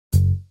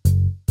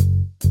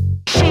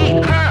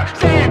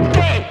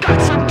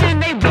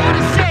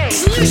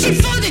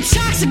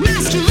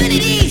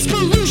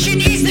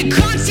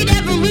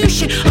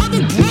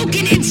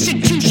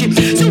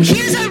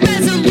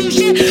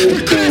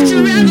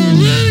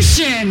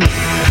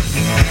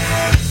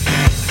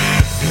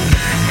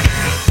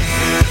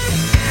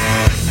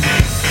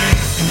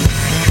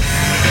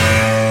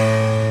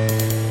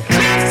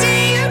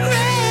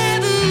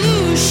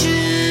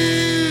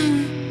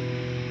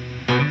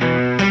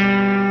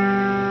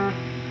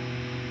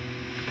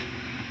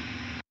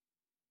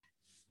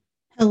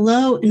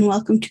Hello and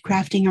welcome to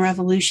Crafting a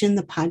Revolution,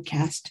 the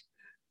podcast.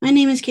 My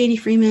name is Katie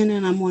Freeman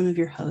and I'm one of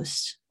your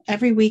hosts.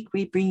 Every week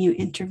we bring you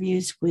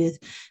interviews with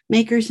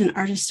makers and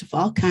artists of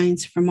all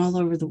kinds from all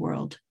over the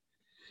world.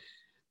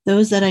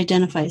 Those that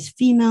identify as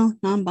female,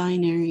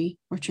 non-binary,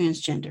 or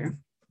transgender.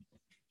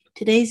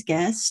 Today's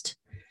guest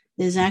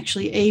is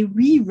actually a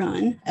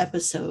rerun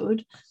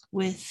episode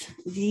with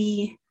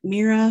the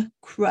Mira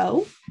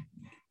Crow.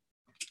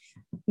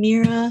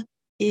 Mira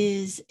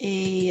is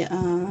a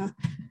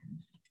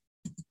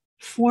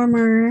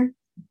former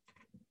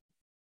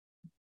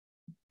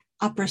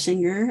opera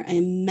singer, a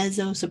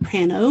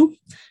mezzo-soprano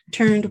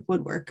turned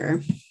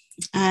woodworker.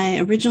 I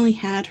originally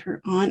had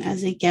her on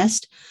as a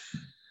guest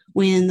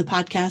when the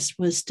podcast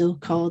was still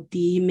called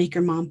the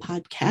Maker Mom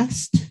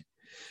Podcast,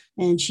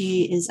 and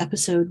she is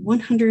episode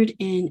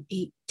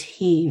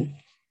 118.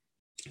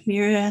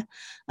 Mira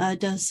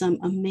does some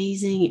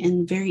amazing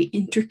and very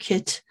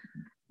intricate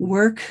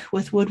work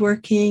with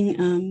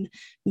woodworking,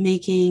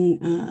 making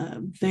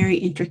very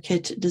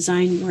intricate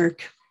design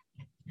work.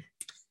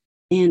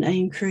 And I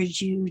encourage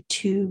you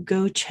to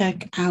go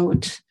check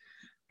out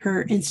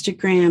her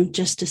Instagram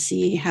just to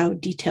see how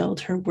detailed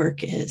her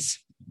work is.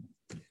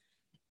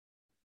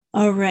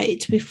 All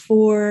right,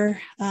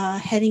 before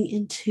heading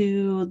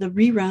into the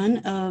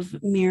rerun of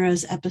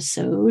Mira's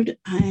episode,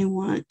 I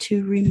want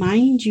to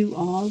remind you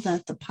all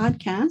that the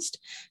podcast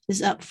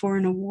is up for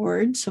an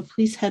award. So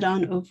please head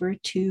on over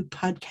to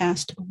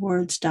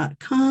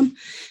podcastawards.com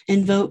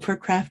and vote for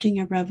Crafting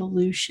a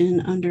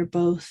Revolution under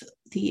both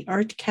the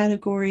art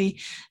category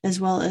as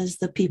well as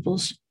the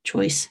People's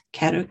Choice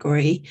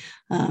category.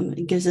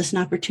 It gives us an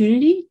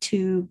opportunity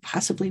to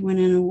possibly win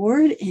an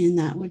award, and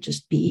that would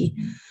just be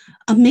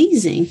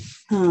amazing.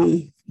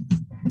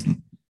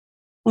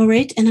 All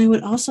right, and I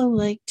would also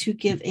like to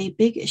give a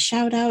big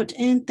shout out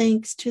and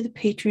thanks to the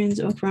patrons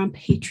over on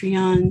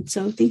Patreon.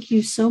 So thank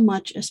you so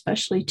much,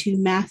 especially to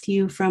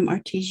Matthew from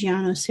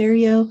Artesiano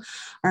Serio,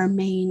 our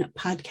main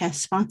podcast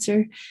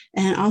sponsor.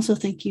 And also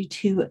thank you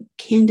to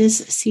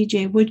Candace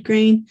CJ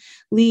Woodgrain,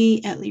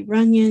 Lee at Lee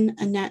Runyon,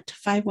 Annette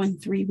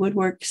 513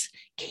 Woodworks,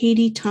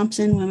 Katie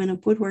Thompson, Women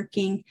of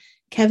Woodworking,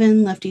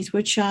 Kevin Lefty's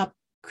Woodshop,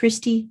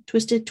 Christy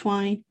Twisted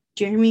Twine,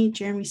 Jeremy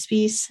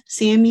Spies,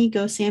 Sammy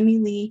Go Sammy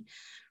Lee,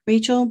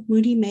 Rachel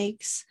Moody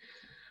Makes,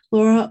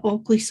 Laura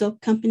Oakley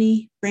Soap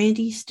Company,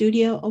 Brandy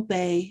Studio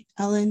Obey,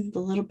 Ellen the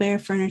Little Bear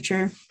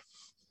Furniture,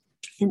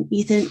 and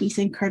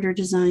Ethan Carter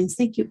Designs.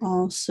 Thank you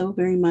all so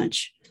very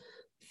much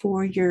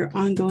for your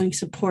ongoing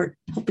support,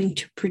 helping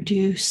to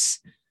produce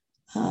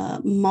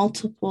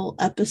multiple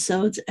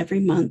episodes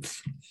every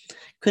month.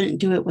 Couldn't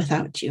do it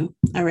without you.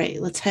 All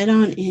right, let's head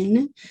on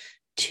in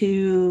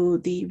to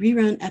the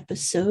rerun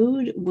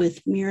episode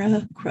with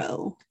Mira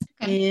Crow.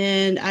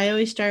 And I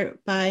always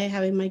start by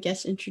having my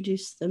guests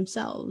introduce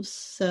themselves.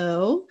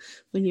 So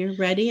when you're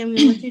ready, I'm going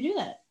to let you do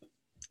that.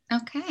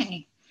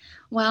 Okay.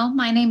 Well,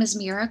 my name is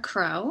Mira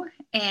Crow,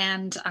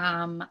 and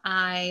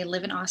I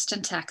live in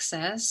Austin,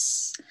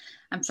 Texas.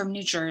 I'm from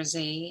New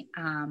Jersey,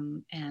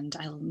 and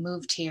I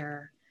moved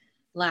here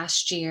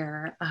last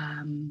year.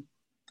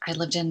 I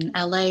lived in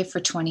LA for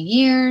 20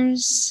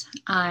 years.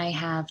 I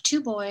have two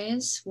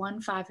boys,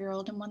 one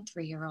 5-year-old and one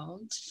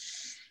 3-year-old,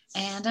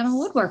 and I'm a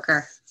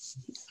woodworker.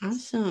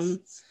 Awesome.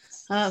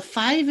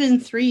 5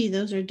 and 3,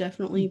 those are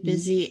definitely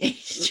busy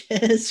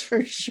ages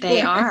for sure.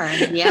 They are.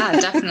 Yeah,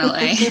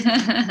 definitely.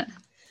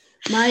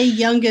 My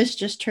youngest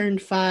just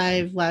turned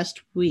 5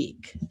 last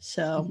week.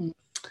 So,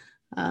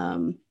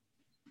 and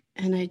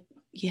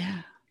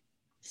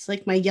it's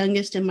like my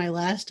youngest and my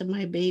last and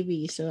my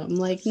baby. So I'm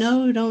like,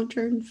 no, don't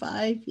turn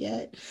 5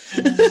 yet.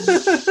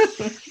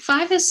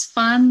 5 is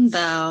fun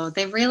though.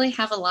 They really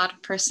have a lot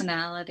of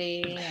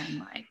personality, and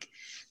like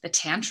the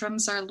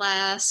tantrums are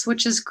less,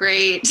 which is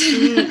great.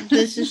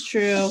 This is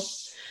true.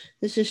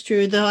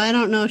 Though I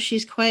don't know.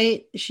 She's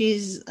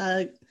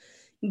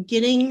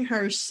getting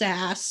her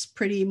sass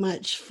pretty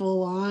much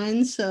full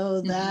on.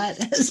 So that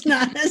has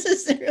not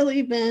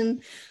necessarily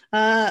been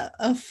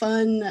a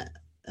fun,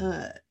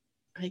 I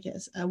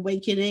guess,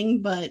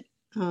 awakening. But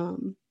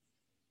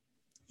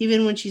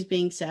even when she's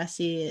being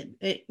sassy,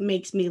 it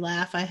makes me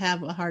laugh. I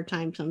have a hard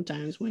time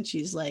sometimes when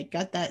she's like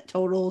got that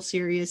total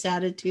serious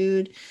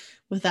attitude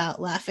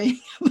without laughing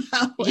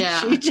about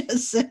what she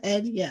just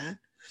said. Yeah,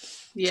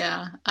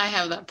 I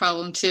have that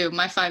problem too.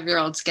 My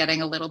 5-year-old's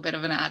getting a little bit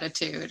of an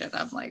attitude, and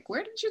I'm like,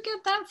 where did you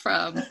get that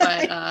from?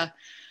 But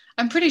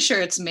I'm pretty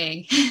sure it's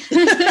me.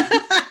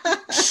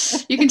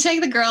 You can take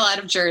the girl out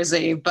of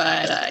Jersey,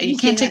 but you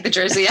can't take the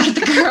Jersey out of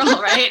the girl,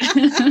 right?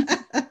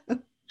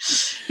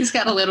 He's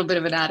got a little bit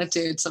of an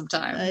attitude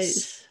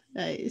sometimes.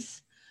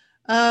 Nice.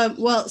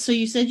 Well, so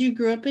you said you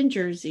grew up in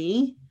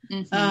Jersey.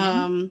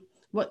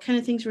 What kind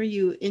of things were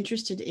you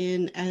interested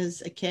in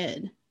as a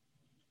kid?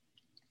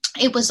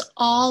 It was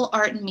all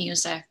art and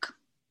music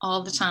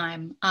all the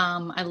time.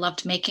 I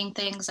loved making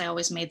things. I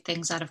always made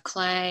things out of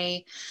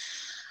clay.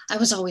 I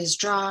was always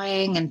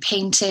drawing and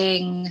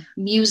painting.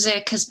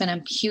 Music has been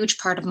a huge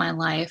part of my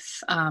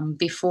life.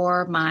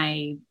 Before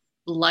my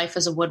life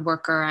as a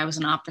woodworker, I was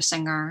an opera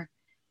singer.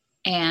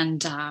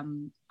 And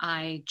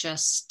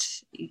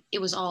it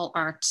was all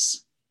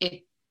arts.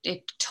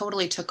 It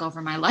totally took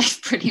over my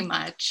life pretty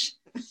much.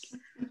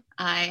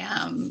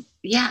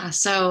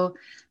 So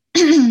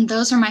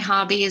those are my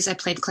hobbies. I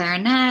played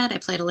clarinet. I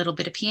played a little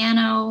bit of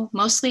piano.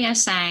 Mostly I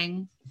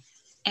sang,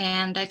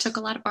 and I took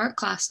a lot of art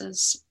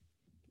classes.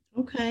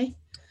 Okay.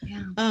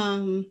 Yeah.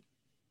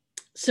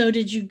 So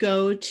did you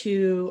go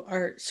to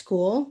art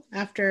school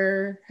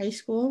after high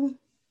school?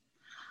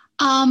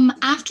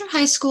 After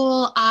high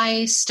school,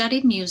 I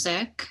studied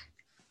music,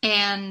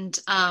 and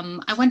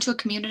I went to a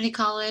community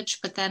college,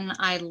 but then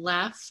I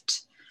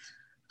left.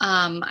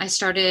 I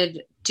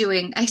started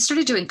doing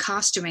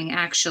costuming,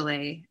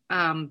 actually,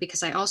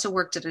 because I also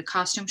worked at a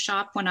costume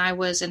shop when I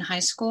was in high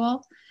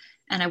school,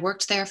 and I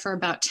worked there for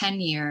about 10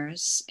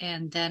 years.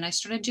 And then I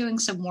started doing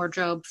some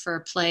wardrobe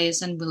for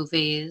plays and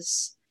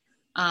movies.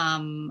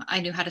 I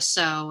knew how to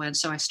sew, and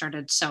so I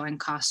started sewing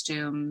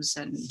costumes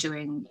and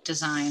doing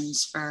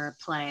designs for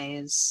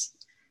plays.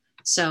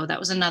 So that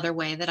was another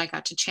way that I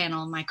got to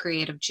channel my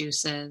creative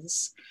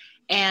juices.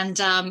 And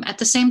at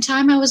the same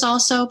time, I was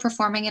also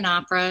performing in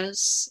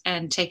operas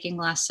and taking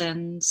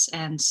lessons.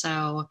 And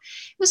so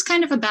it was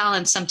kind of a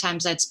balance.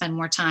 Sometimes I'd spend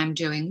more time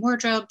doing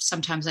wardrobe.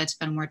 Sometimes I'd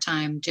spend more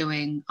time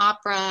doing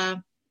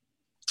opera.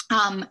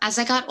 As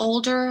I got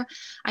older,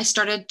 I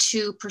started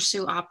to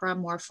pursue opera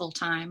more full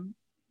time.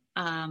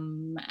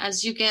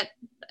 As you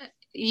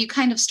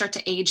kind of start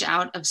to age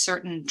out of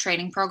certain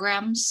training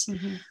programs.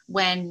 Mm-hmm.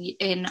 When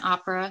in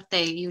opera,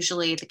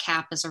 the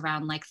cap is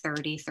around like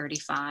 30,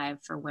 35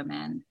 for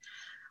women,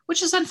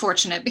 which is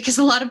unfortunate because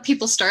a lot of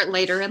people start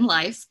later in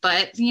life,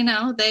 but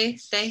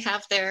they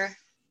have their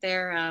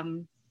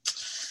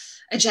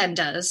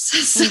agendas.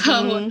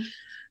 Mm-hmm.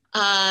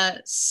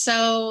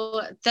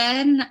 So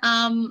then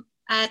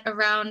at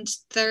around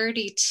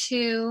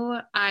 32,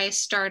 I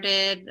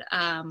started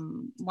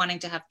wanting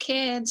to have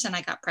kids, and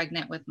I got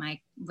pregnant with my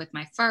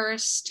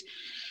first,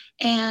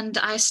 and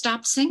I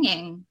stopped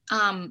singing.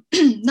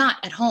 Not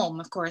at home,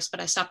 of course, but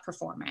I stopped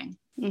performing.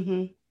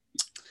 Mm-hmm.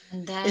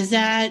 And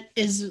then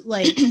is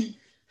like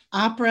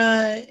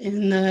opera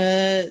in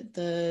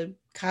the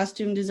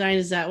costume design?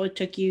 Is that what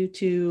took you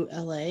to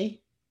LA?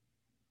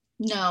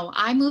 No,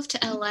 I moved to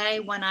LA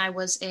when I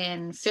was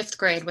in 5th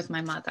grade with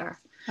my mother.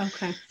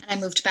 Okay. And I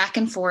moved back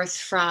and forth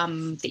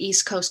from the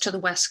East Coast to the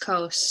West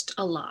Coast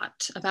a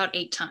lot, about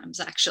 8 times,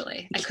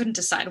 actually. I couldn't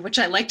decide which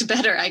I liked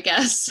better, I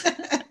guess.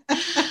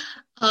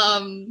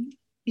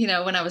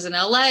 When I was in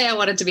LA, I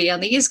wanted to be on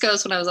the East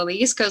Coast. When I was on the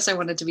East Coast, I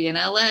wanted to be in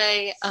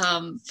LA.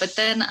 But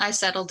then I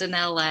settled in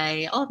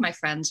LA. All of my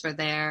friends were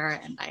there,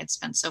 and I had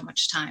spent so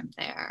much time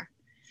there.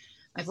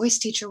 My voice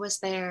teacher was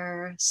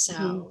there.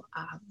 So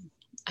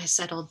I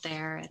settled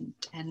there,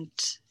 and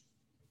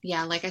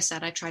yeah, like I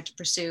said, I tried to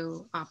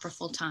pursue opera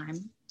full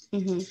time.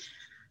 Mm-hmm.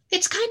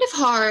 It's kind of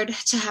hard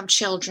to have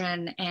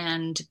children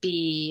and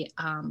be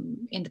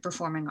in the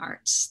performing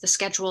arts. The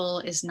schedule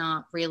is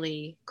not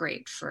really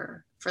great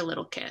for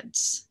little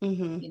kids.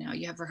 Mm-hmm.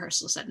 You have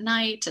rehearsals at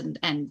night,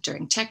 and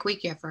during tech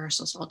week, you have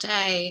rehearsals all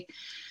day.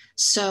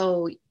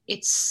 So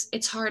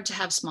it's hard to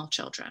have small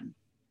children.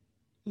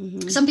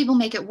 Mm-hmm. Some people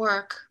make it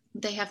work.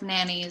 They have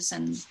nannies,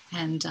 and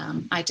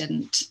I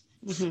didn't.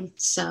 Mm-hmm.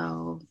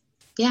 So,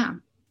 yeah.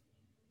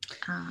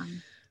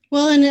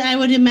 Well, and I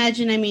would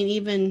imagine,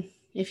 even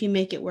if you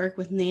make it work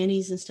with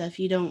nannies and stuff,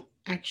 you don't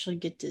actually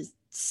get to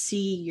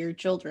see your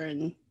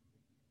children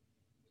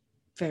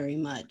very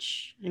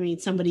much.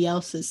 Somebody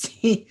else is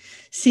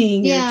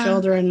seeing your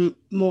children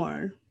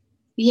more.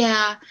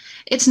 Yeah,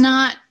 it's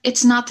not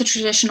the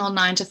traditional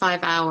 9 to 5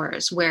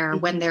 hours where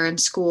when they're in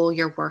school,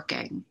 you're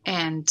working.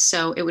 And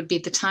so it would be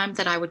the time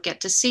that I would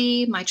get to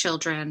see my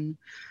children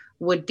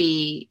would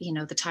be,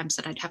 the times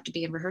that I'd have to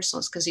be in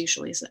rehearsals, because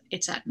usually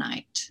it's at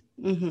night.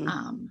 Mm-hmm.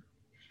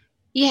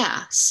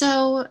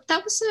 So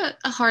that was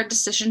a hard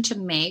decision to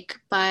make,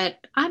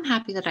 but I'm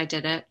happy that I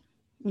did it.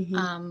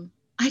 Mm-hmm.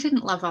 I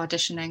didn't love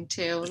auditioning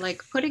too,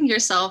 like putting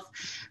yourself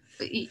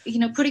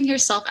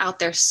out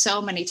there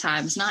so many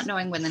times, not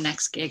knowing when the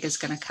next gig is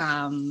going to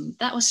come.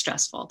 That was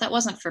stressful. That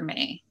wasn't for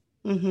me.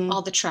 Mm-hmm.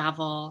 All the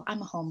travel.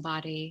 I'm a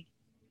homebody,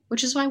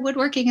 which is why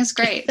woodworking is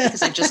great,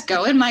 because I just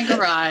go in my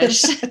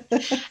garage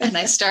and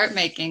I start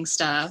making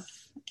stuff.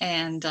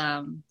 And,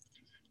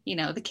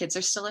 the kids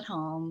are still at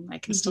home. I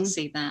can still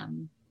see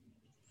them.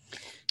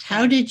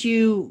 How did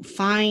you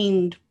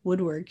find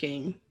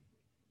woodworking?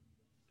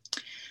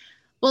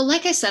 Well,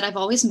 like I said, I've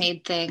always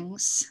made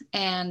things,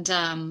 and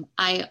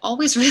I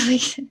always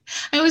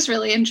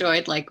really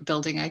enjoyed like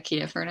building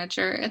IKEA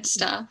furniture and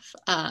stuff.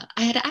 I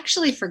had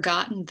actually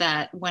forgotten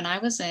that when I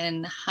was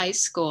in high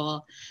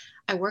school,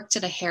 I worked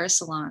at a hair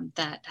salon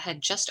that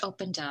had just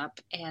opened up,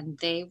 and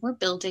they were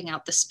building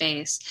out the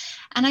space.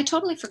 And I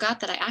totally forgot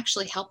that I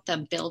actually helped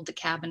them build the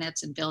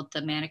cabinets and build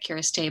the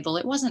manicurist table.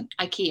 It wasn't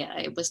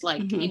IKEA. It was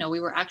like,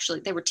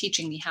 they were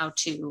teaching me how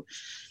to,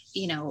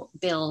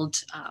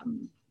 build,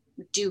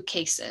 do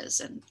cases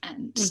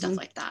and stuff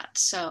like that.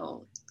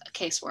 So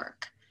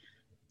casework.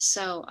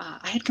 So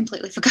I had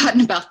completely forgotten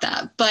about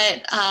that,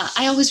 but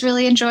I always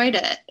really enjoyed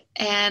it.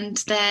 And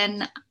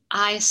then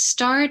I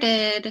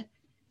started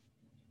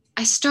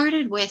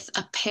with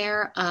a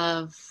pair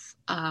of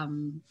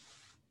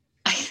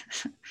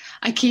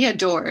IKEA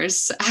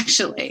doors.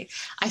 Actually,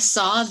 I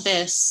saw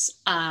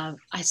this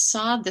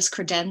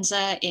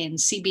credenza in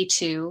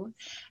CB2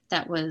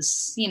 that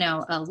was,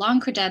 a long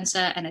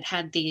credenza, and it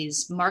had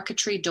these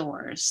marquetry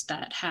doors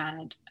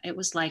it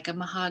was like a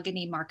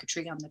mahogany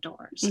marquetry on the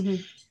doors.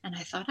 Mm-hmm. And I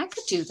thought I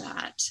could do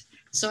that.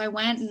 So I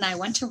went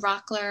to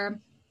Rockler.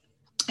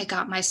 I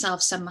got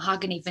myself some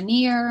mahogany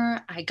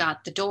veneer. I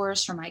got the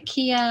doors from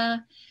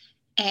IKEA.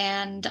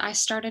 And I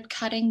started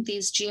cutting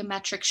these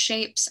geometric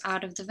shapes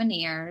out of the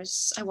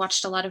veneers. I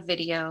watched a lot of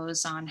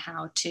videos on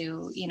how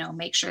to,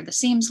 make sure the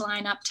seams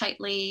line up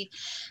tightly,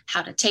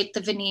 how to tape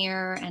the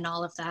veneer and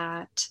all of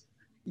that.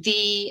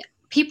 The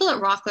people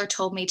at Rockler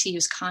told me to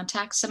use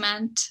contact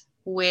cement,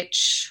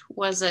 which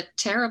was a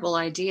terrible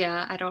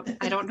idea. I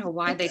don't know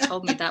why they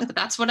told me that, but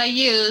that's what I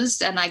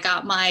used. And I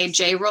got my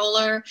J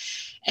roller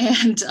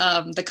and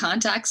the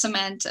contact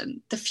cement,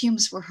 and the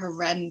fumes were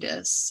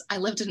horrendous. I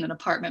lived in an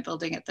apartment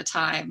building at the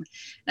time,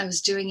 and I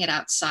was doing it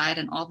outside,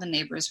 and all the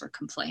neighbors were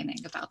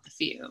complaining about the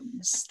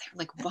fumes. They were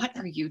like, "What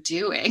are you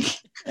doing?"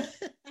 I'm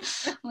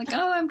like,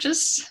 "Oh, I'm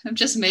just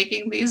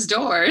making these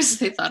doors."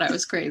 They thought I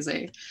was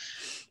crazy.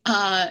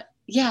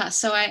 Yeah,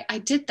 so I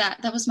did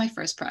that. That was my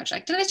first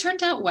project, and it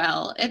turned out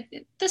well.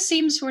 The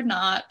seams were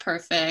not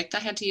perfect. I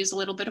had to use a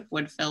little bit of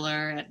wood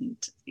filler, and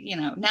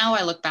now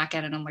I look back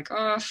at it and I'm like,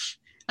 oh,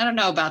 I don't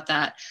know about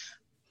that.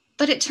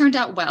 But it turned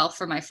out well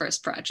for my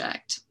first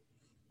project.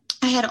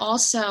 I had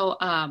also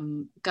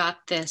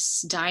got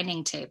this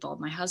dining table.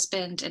 My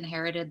husband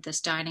inherited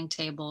this dining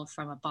table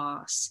from a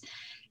boss,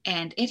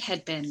 and it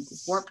had been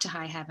warped to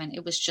high heaven.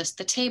 It was just,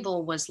 the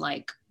table was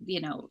like,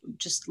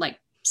 just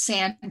like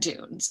sand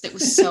dunes. It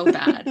was so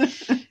bad.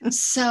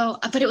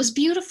 But it was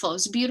beautiful. It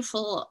was a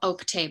beautiful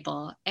oak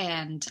table.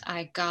 And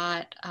I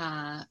got,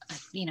 a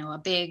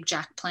big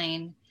jack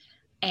plane,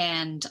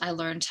 and I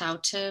learned how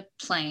to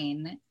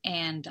plane,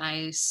 and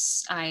I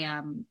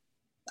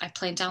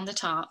planed down the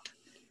top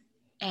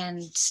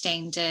and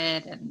stained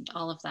it and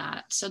all of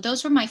that. So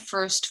those were my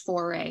first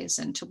forays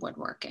into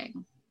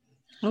woodworking.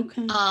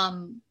 Okay.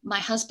 My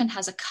husband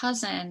has a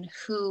cousin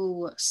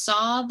who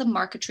saw the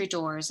marquetry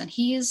doors, and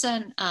he's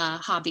a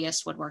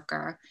hobbyist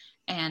woodworker.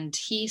 And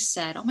he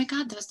said, "Oh my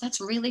God, that's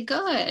really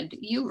good.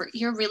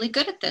 You're really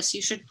good at this.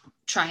 You should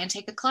try and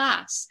take a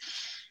class."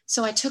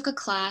 So I took a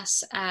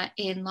class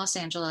in Los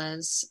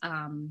Angeles.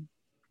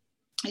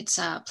 It's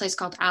a place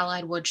called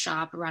Allied Wood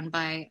Shop, run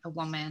by a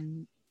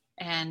woman.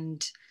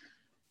 And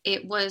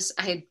I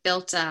had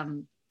built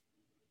a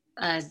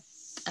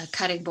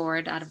cutting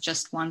board out of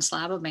just one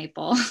slab of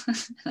maple. And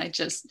I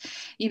just,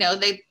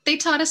 they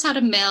taught us how to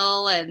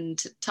mill,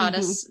 and taught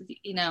us,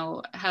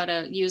 how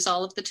to use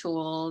all of the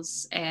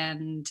tools.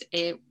 And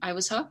I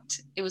was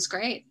hooked. It was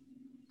great.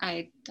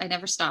 I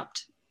never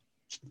stopped.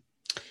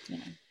 Yeah.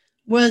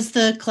 Was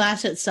the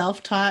class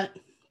itself taught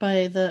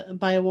by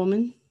a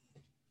woman?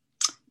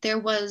 There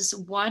was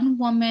one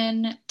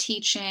woman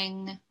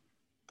teaching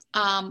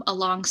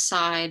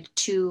alongside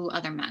two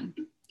other men.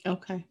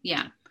 Okay.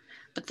 Yeah.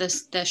 But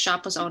the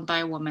shop was owned by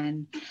a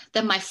woman.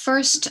 Then my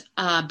first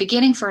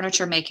beginning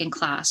furniture making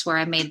class, where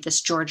I made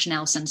this George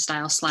Nelson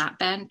style slat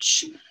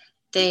bench,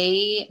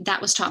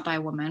 that was taught by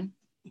a woman.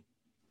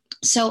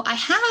 So I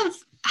have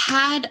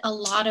had a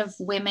lot of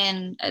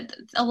women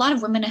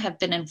have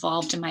been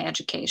involved in my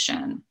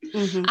education.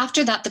 Mm-hmm.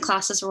 After that, the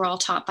classes were all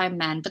taught by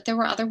men, but there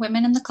were other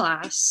women in the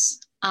class.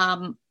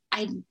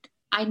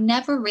 I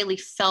never really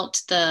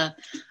felt the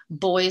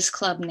boys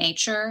club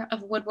nature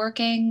of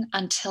woodworking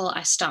until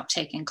I stopped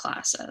taking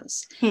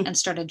classes and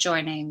started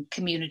joining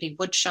community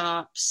wood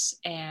shops,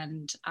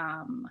 and,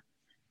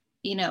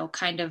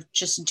 kind of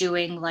just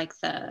doing like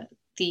the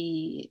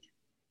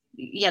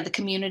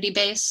community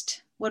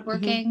based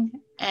woodworking. Mm-hmm.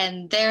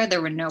 And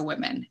there were no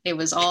women. It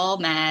was all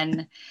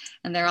men,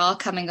 and they're all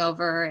coming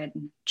over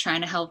and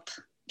trying to help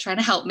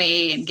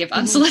me and give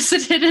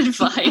unsolicited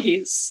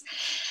advice.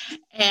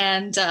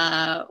 And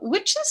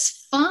which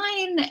is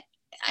fine.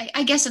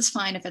 I guess it's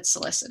fine if it's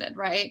solicited,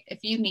 right? If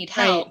you need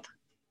help.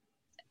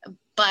 Right.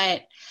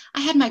 But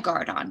I had my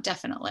guard on,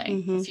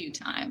 definitely, a few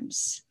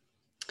times,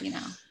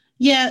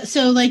 Yeah.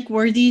 So like,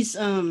 were these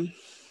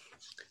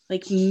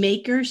like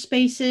maker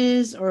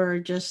spaces, or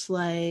just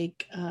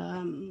like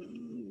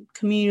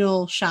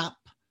communal shop,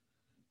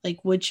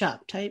 like wood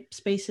shop type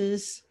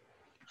spaces?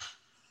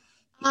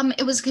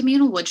 It was a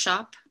communal wood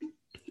shop.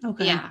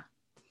 Okay. Yeah.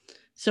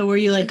 So were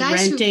you like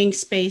renting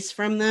space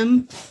from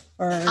them?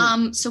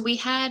 Or so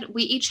we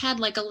each had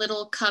like a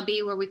little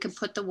cubby where we could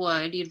put the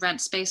wood. You'd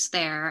rent space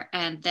there,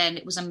 and then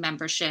it was a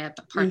membership,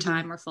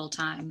 part-time or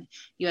full-time.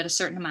 You had a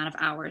certain amount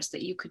of hours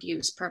that you could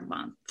use per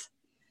month.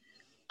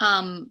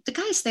 The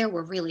guys there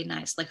were really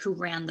nice, like who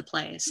ran the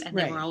place, and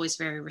they were always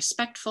very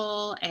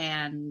respectful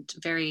and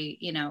very,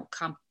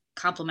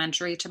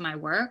 complimentary to my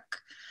work.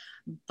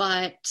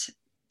 But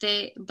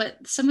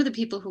some of the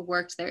people who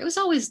worked there, it was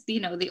always,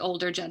 the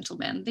older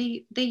gentlemen.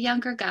 The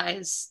younger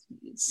guys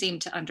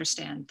seemed to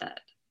understand that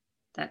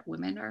that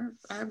women are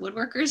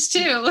woodworkers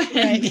too.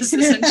 Right. And this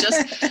isn't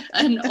just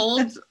an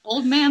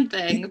old man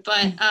thing,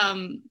 but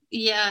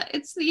yeah,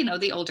 it's, you know,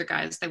 the older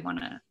guys, they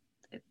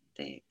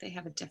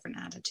have a different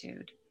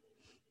attitude.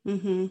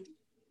 Mm-hmm.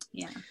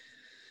 Yeah.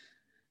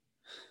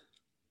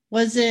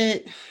 Was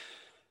it,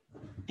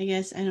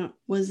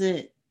 was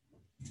it,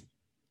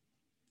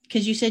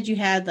 because you said you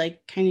had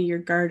like kind of your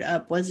guard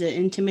up, was it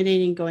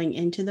intimidating going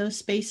into those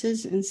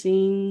spaces and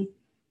seeing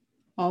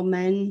all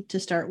men to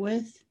start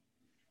with?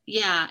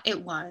 Yeah,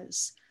 it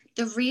was.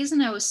 The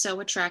reason I was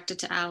so attracted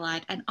to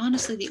Allied, and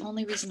honestly, the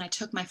only reason I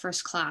took my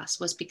first class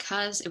was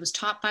because it was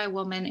taught by a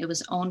woman, it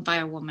was owned by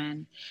a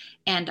woman,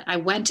 and I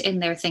went in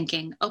there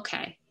thinking,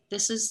 okay,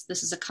 this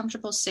is a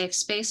comfortable, safe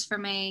space for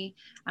me.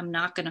 I'm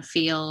not going to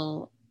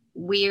feel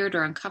weird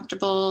or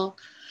uncomfortable.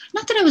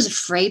 Not that I was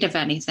afraid of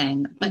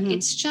anything, but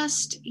it's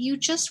just, you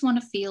just want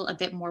to feel a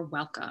bit more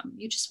welcome.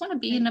 You just want to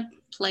be in a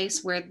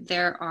place where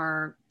there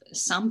are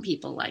some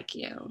people like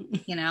you,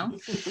 you know.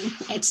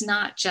 It's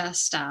not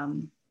just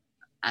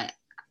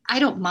I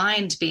don't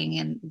mind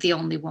being the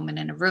only woman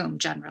in a room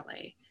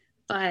generally,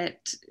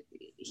 but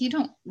you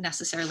don't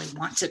necessarily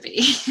want to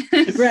be.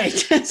 Right.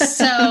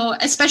 So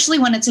especially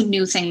when it's a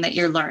new thing that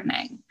you're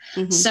learning.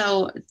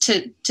 So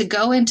to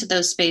go into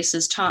those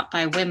spaces taught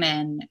by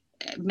women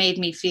made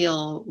me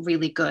feel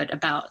really good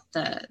about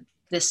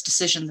this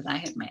decision that I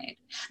had made.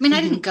 I mean,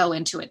 I didn't go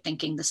into it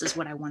thinking this is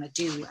what I want to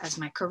do as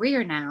my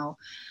career now,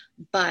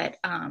 but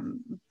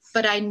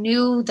I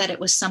knew that it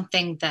was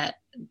something that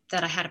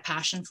I had a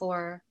passion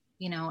for.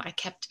 You know, I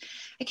kept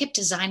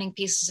designing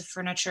pieces of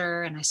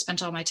furniture, and I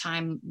spent all my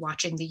time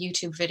watching the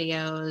YouTube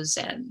videos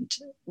and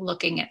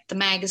looking at the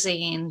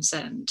magazines,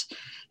 and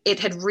it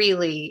had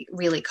really,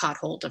 really caught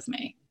hold of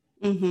me.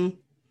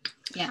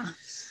 Yeah.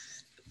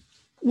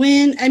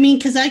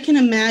 Because I can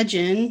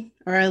imagine,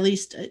 or at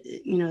least,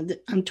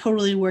 I'm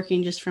totally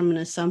working just from an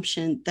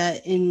assumption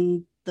that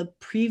in the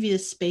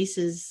previous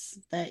spaces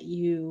that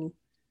you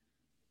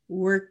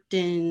worked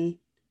in,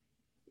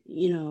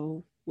 you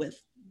know,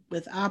 with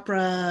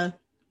opera,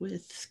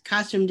 with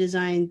costume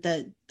design,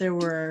 that there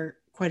were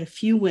quite a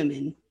few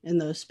women in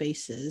those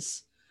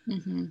spaces.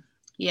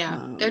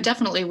 Yeah, they're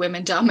definitely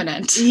women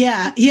dominant.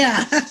 Yeah.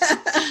 Yeah.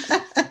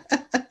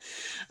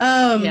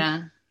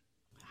 Yeah.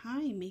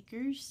 Hi,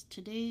 makers.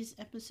 Today's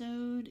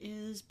episode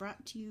is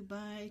brought to you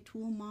by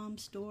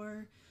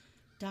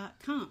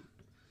ToolMomStore.com.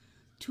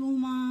 Tool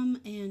Mom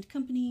and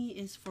Company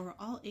is for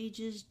all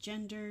ages,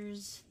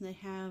 genders. They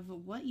have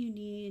what you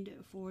need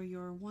for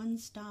your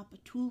one-stop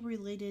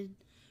tool-related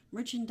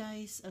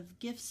merchandise of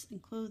gifts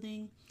and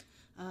clothing.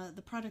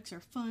 The products are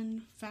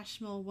fun,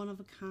 fashionable,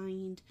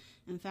 one-of-a-kind.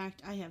 In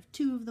fact, I have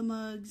 2 of the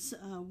mugs.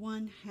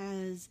 One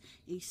has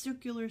a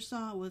circular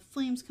saw with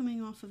flames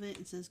coming off of it.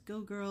 It says,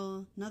 "Go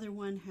Girl." Another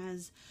one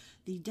has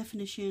the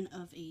definition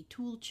of a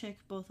tool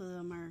chick. Both of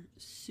them are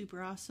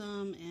super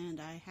awesome,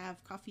 and I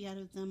have coffee out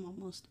of them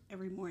almost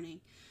every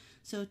morning.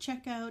 So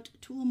check out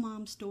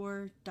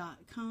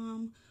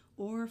ToolMomStore.com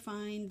or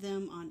find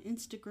them on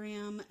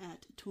Instagram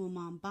at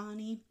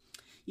ToolMomBonnie.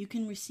 You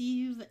can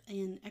receive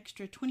an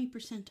extra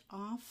 20%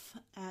 off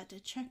at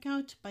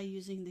checkout by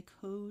using the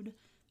code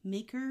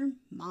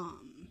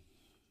MAKERMOM.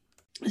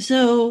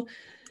 So,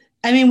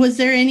 was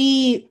there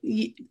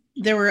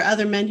there were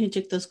other men who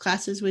took those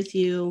classes with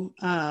you.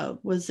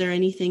 Was there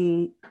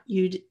anything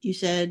you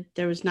said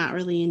there was not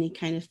really any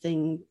kind of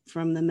thing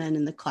from the men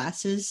in the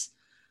classes?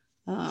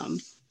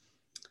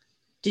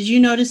 Did you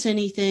notice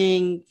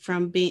anything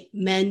from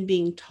men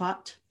being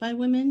taught by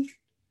women?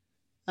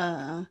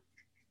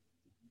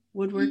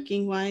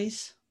 Woodworking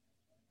wise?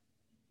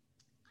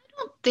 I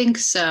don't think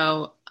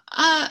so.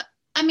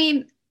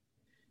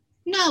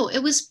 No,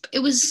 it was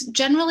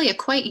generally a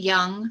quite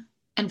young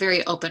and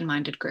very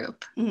open-minded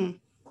group.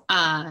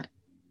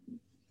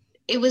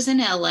 It was in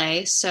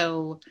LA,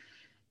 so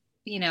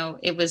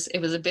it was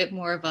a bit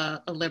more of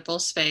a liberal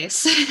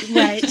space,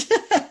 right?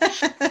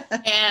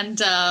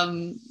 And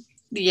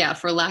yeah,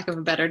 for lack of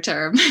a better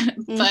term,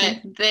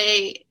 but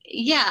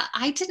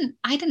I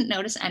didn't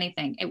notice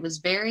anything. It was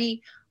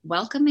very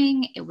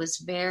welcoming. It was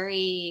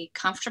very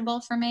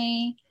comfortable for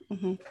me.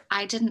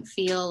 I didn't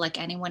feel like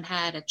anyone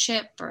had a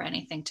chip or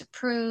anything to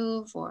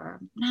prove,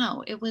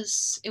 no, it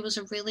was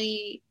a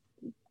really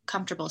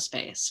comfortable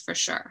space for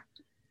sure.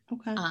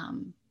 Okay.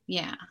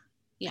 Yeah.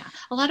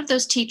 A lot of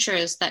those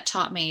teachers that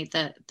taught me,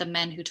 the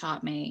men who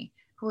taught me,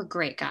 who were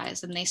great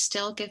guys, and they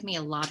still give me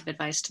a lot of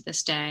advice to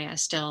this day. I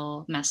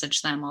still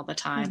message them all the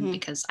time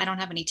because I don't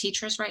have any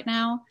teachers right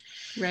now.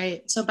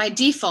 Right. So by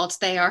default,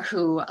 they are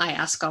who I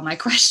ask all my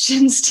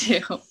questions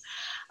to.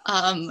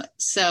 And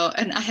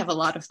I have a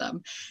lot of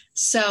them.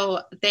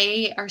 So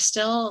they are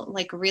still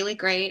like really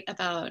great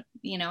about,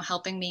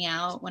 helping me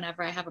out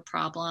whenever I have a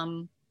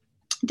problem.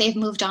 They've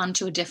moved on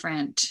to a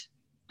different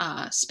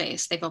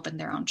space. They've opened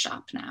their own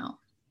shop now.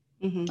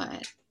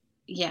 But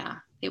yeah,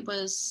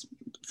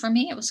 for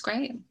me, it was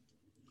great.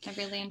 I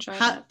really enjoyed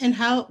it. And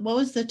what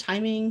was the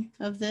timing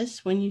of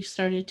this when you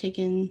started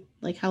taking,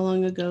 like, how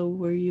long ago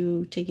were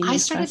you taking I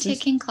started classes?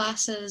 taking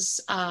classes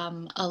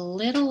a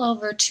little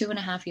over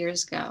 2.5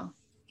 years ago.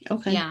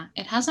 Okay. Yeah,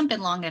 it hasn't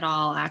been long at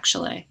all,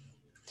 actually.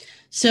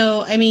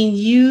 So,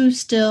 you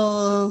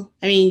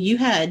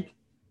had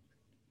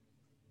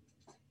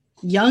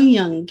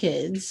young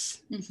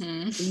kids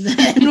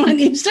then when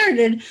you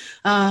started.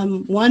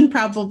 One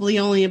probably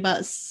only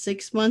about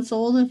 6 months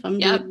old, if I'm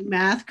Yep. doing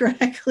math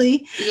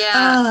correctly.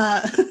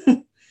 Yeah.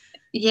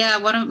 Yeah,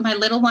 my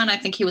little one, I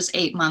think he was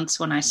 8 months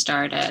when I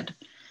started.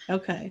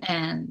 Okay.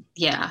 And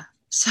yeah,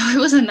 so it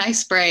was a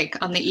nice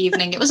break on the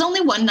evening. It was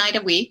only one night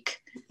a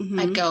week.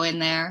 I'd go in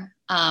there.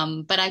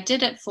 But I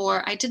did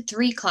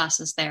 3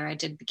 classes there. I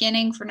did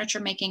beginning, furniture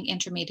making,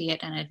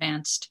 intermediate, and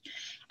advanced.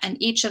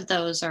 And each of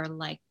those are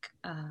like,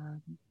 I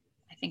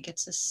think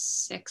it's a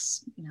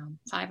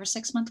 5 or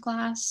 6 month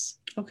class.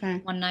 Okay.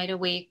 One night a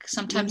week.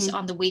 Sometimes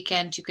on the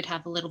weekend, you could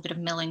have a little bit of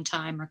milling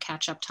time or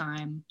catch up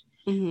time.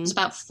 It was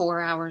about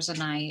 4 hours a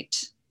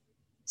night.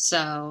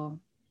 So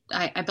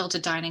I built a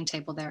dining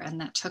table there,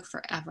 and that took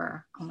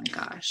forever. Oh my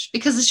gosh,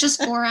 because it's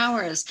just 4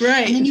 hours.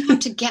 Right. And then you have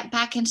to get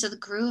back into the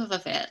groove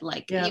of it.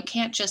 Like Yep. You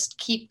can't just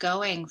keep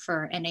going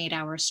for an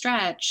 8-hour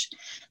stretch.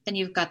 Then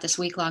you've got this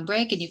week-long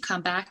break, and you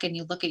come back and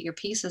you look at your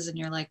pieces and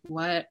you're like,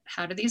 what,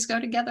 how do these go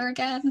together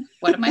again?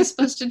 What am I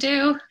supposed to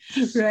do?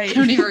 Right. I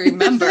don't even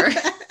remember.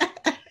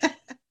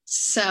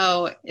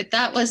 So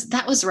that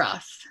was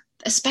rough.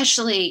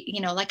 Especially,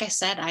 like I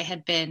said, I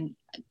had been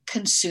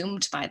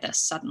consumed by this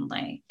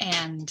suddenly,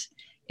 and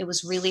it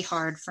was really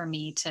hard for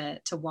me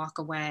to walk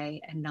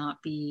away and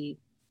not be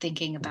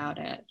thinking about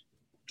it.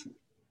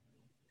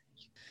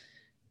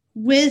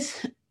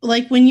 With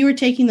when you were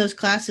taking those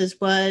classes,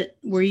 what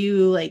were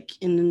you like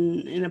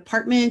in an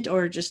apartment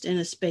or just in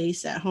a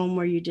space at home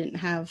where you didn't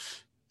have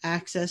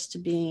access to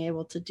being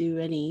able to do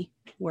any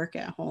work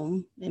at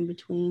home in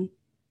between?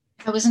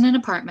 I was in an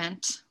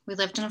apartment. We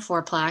lived in a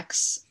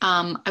 4-plex.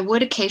 I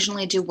would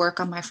occasionally do work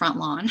on my front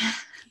lawn.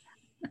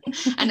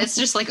 And it's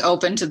just like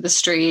open to the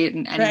street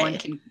and anyone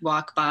can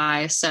walk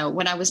by. So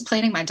when I was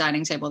planning my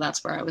dining table,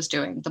 that's where I was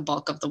doing the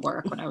bulk of the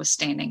work, when I was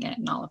staining it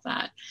and all of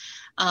that.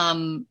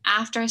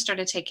 After I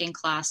started taking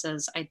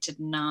classes, I did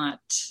not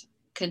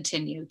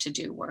continue to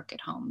do work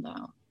at home,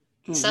 though.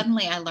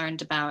 Suddenly I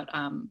learned about,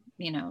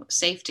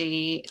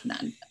 safety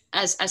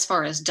as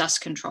far as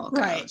dust control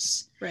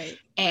goes. Right.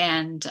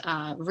 And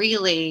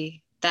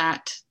really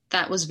that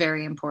was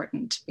very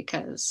important,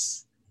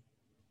 because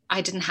I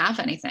didn't have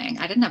anything.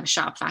 I didn't have a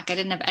shop vac. I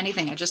didn't have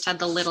anything. I just had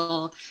the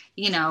little,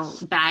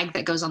 bag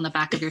that goes on the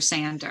back of your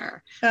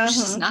sander, which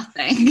is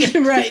nothing.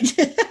 Right.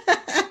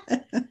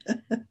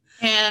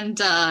 And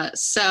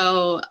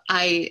so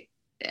it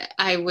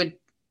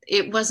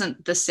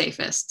wasn't the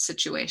safest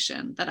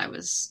situation that I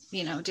was,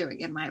 doing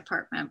in my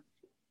apartment.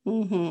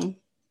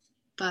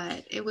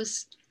 But it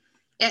was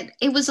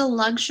a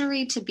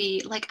luxury to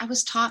be like, I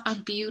was taught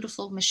on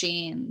beautiful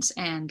machines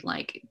and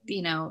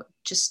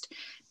just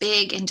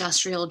big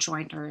industrial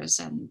jointers.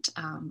 And,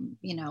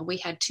 we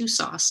had 2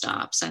 saw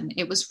stops, and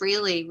it was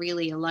really,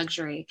 really a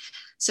luxury.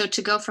 So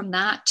to go from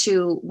that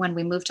to when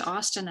we moved to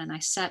Austin and I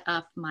set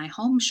up my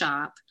home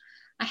shop,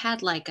 I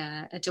had like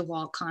a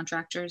DeWalt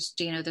Contractors,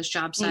 those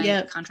job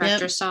site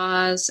contractor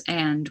saws,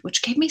 and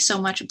which gave me so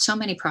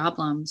many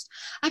problems.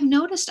 I've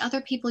noticed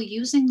other people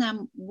using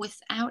them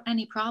without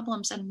any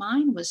problems, and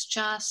mine was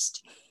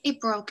it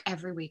broke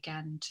every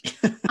weekend.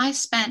 I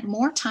spent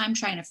more time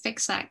trying to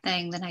fix that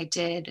thing than I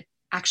did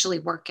actually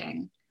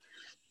working.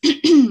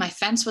 My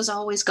fence was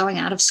always going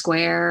out of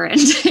square,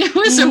 and it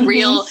was a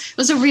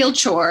real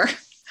chore.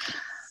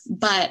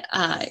 But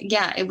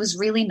it was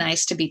really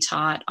nice to be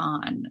taught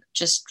on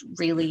just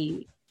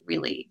really,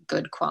 really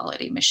good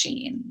quality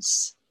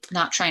machines,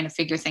 not trying to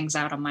figure things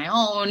out on my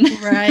own.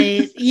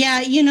 Right.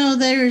 Yeah.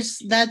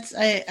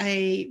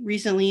 I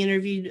recently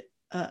interviewed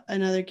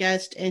another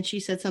guest, and she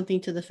said something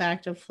to the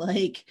fact of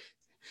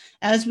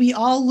as we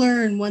all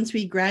learn once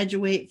we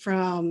graduate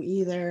from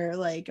either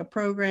a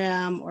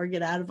program or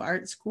get out of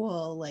art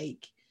school,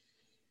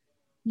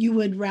 you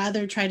would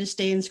rather try to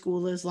stay in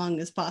school as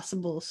long as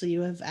possible so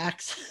you have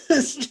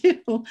access to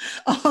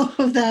all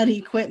of that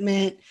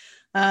equipment.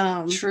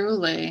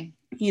 Truly.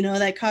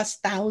 That costs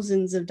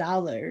thousands of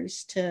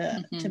dollars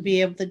to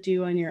be able to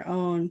do on your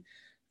own.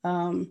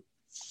 And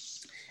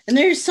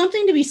there's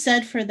something to be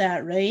said for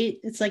that, right?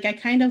 It's I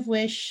kind of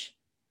wish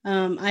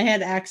I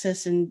had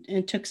access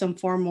and took some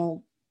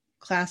formal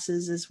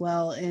classes as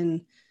well.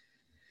 And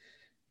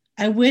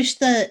I wish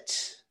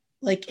that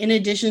in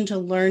addition to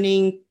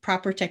learning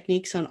proper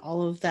techniques on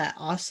all of that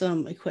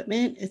awesome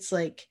equipment, it's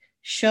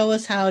show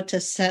us how to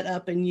set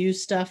up and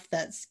use stuff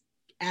that's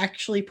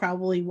actually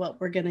probably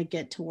what we're going to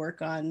get to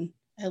work on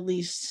at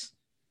least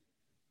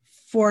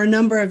for a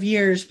number of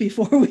years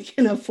before we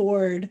can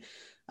afford,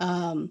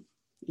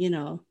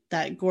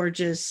 that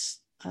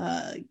gorgeous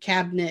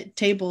cabinet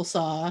table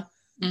saw.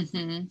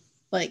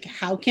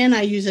 How can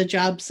I use a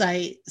job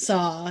site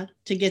saw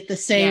to get the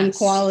same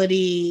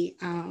quality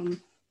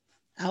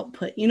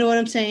output? You know what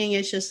I'm saying?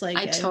 It's just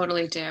I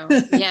totally do.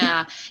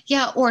 Yeah.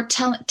 Or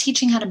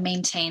teaching how to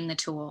maintain the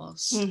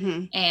tools,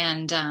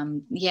 and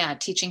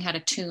teaching how to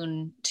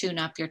tune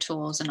up your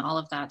tools and all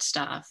of that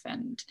stuff.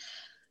 And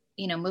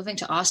moving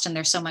to Austin,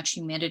 there's so much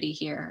humidity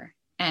here.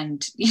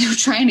 And,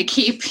 trying to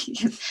keep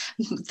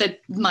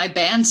my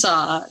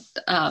bandsaw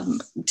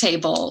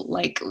table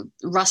like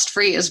rust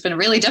free has been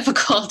really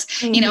difficult.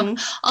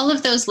 Mm-hmm. All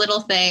of those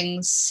little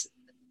things,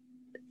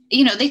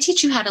 they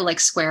teach you how to like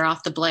square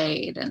off the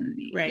blade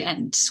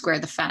and square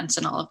the fence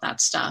and all of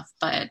that stuff.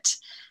 But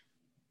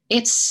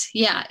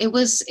it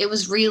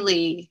was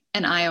really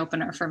an eye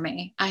opener for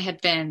me. I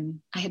had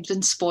been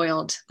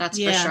spoiled. That's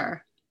for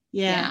sure.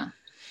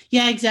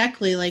 Yeah,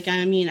 exactly. Like,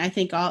 I mean, I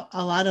think a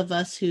lot of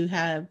us who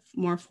have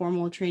more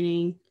formal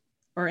training,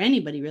 or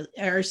anybody really,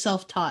 are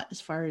self-taught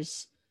as far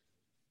as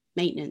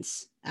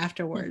maintenance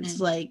afterwards.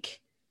 Mm-hmm. Like,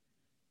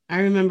 I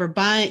remember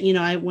buying,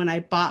 when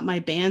I bought my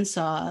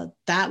bandsaw,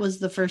 that was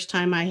the first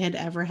time I had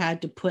ever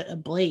had to put a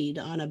blade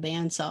on a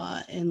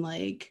bandsaw, and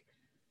like,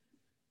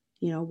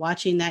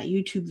 watching that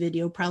YouTube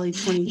video probably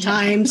 20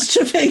 times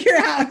to figure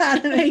out how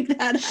to make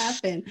that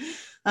happen.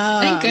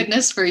 Thank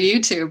goodness for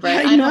YouTube,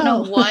 right? I don't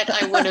know what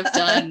I would have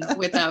done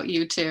without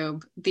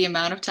YouTube. The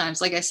amount of times,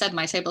 like I said,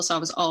 my table saw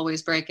was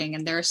always breaking,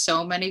 and there are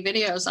so many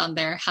videos on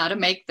there how to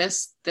make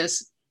this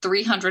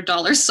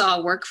 $300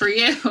 saw work for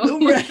you.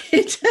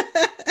 Right.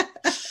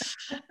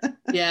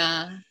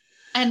 Yeah.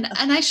 And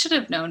I should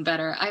have known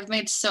better. I've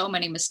made so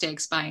many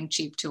mistakes buying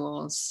cheap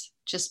tools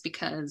just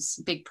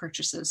because big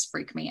purchases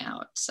freak me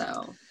out.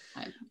 So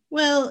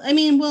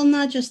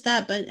not just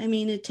that, but I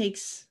mean,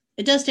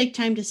 it does take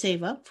time to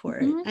save up for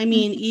it. Mm-hmm. I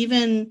mean,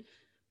 even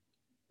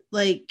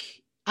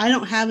like, I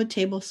don't have a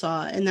table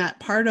saw, and that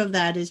part of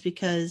that is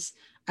because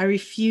I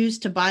refuse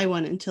to buy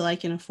one until I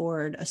can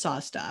afford a saw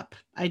stop.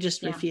 I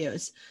just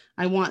refuse.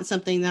 I want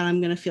something that I'm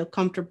going to feel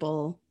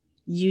comfortable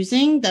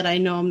using, that I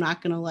know I'm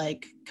not going to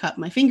like cut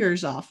my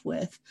fingers off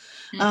with.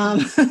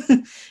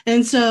 Mm-hmm.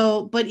 And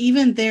so, but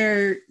even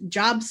their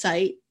job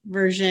site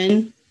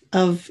version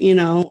of,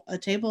 a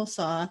table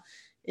saw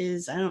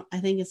is, I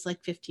think it's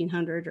like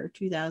 $1,500 or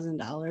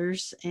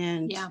 $2,000.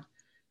 And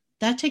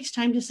that takes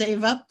time to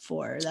save up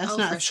for. That's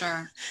not for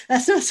sure.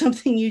 That's not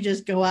something you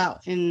just go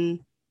out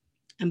and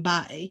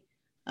buy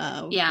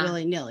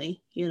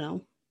willy-nilly,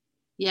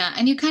 Yeah.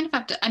 And you kind of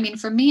have to, I mean,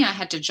 for me, I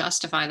had to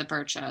justify the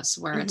purchase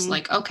where it's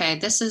like, okay,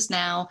 this is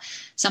now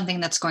something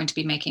that's going to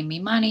be making me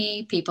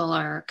money. People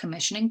are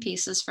commissioning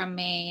pieces from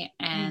me,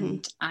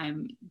 and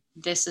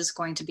this is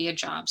going to be a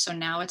job. So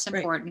now it's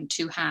important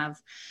to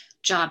have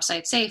job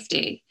site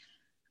safety.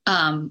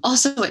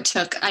 Also,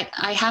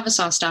 I have a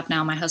saw stop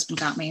now. My husband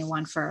got me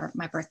one for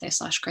my birthday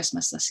 /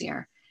 Christmas this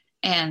year.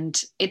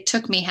 And it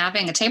took me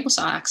having a table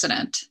saw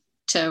accident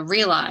to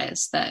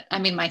realize that, I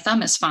mean, my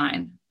thumb is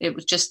fine.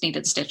 It just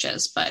needed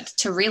stitches, but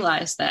to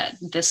realize that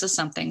this is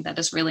something that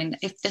is really,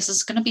 if this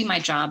is going to be my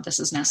job, this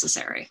is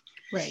necessary.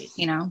 Right.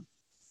 Yeah,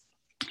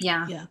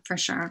 for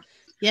sure.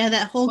 Yeah.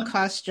 That whole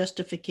cost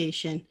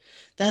justification,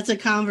 that's a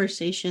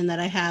conversation that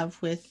I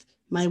have with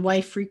my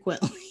wife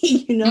frequently.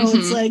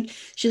 It's like,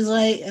 she's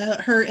like,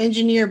 her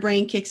engineer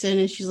brain kicks in,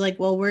 and she's like,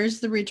 well,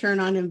 where's the return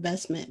on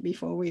investment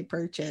before we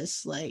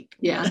purchase? Like,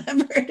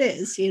 whatever it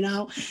is,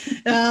 I'm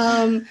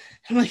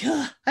like,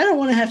 I don't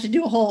want to have to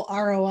do a whole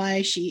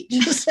ROI sheet.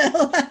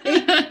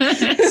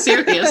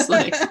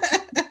 Seriously.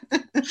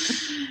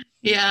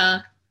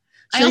 Yeah.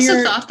 So I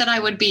also thought that I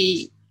would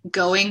be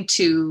going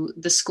to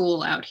the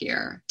school out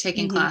here,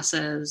 taking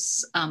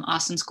classes,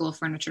 Austin School of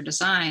Furniture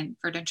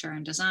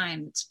and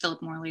Design. It's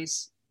Philip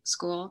Morley's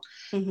school.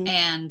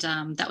 And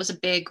that was a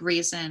big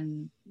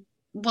reason.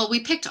 Well, we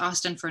picked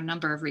Austin for a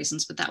number of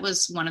reasons, but that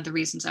was one of the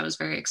reasons I was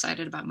very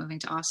excited about moving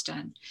to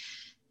Austin.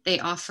 They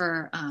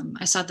offer,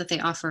 I saw that they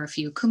offer a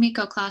few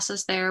Kumiko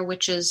classes there,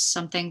 which is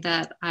something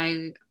that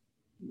I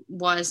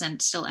was and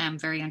still am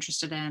very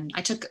interested in.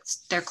 I took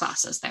their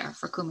classes there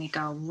for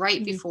Kumiko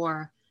right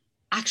before.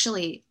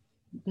 Actually,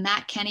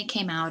 Matt Kenny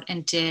came out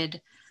and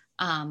did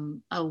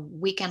a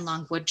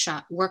weekend-long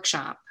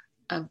workshop,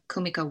 a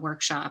Kumiko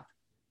workshop,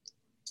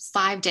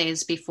 5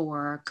 days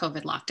before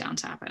COVID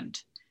lockdowns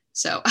happened.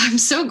 So I'm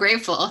so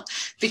grateful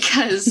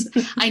because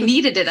I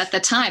needed it at the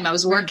time. I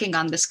was working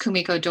on this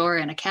Kumiko door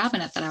in a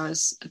cabinet that I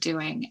was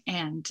doing,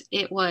 and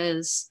it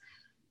was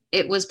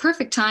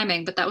perfect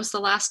timing, but that was the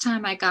last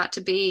time I got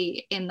to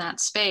be in that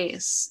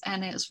space.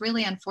 And it was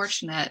really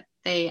unfortunate.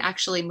 They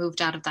actually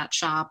moved out of that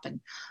shop,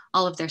 and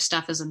all of their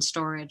stuff is in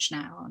storage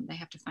now, and they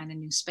have to find a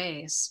new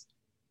space.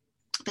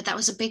 But that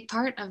was a big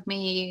part of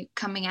me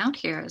coming out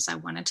here, is I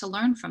wanted to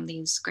learn from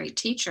these great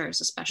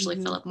teachers,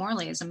 especially Philip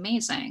Morley is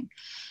amazing.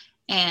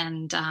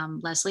 And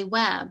Leslie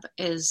Webb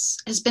has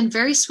been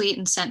very sweet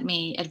and sent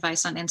me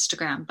advice on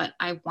Instagram, but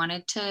I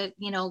wanted to,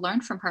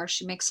 learn from her.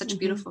 She makes such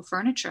beautiful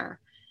furniture.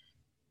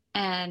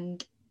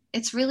 And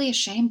it's really a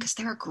shame because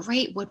there are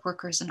great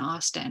woodworkers in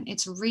Austin.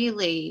 There's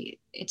really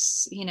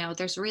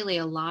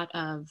a lot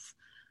of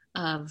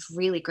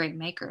really great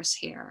makers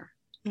here.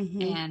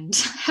 And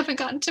I haven't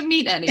gotten to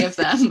meet any of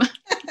them.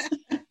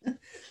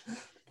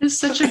 It's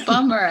such a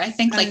bummer. I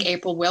think like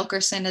April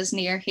Wilkerson is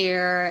near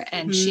here,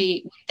 and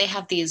they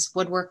have these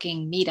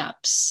woodworking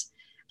meetups,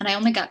 and I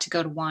only got to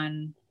go to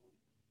one,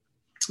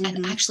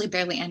 and actually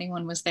barely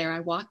anyone was there. I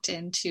walked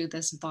into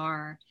this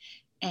bar,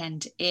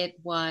 and it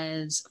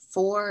was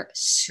four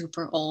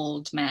super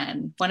old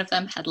men. One of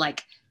them had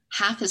like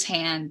half his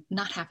hand,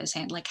 not half his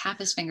hand, like half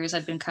his fingers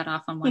had been cut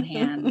off on one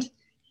hand.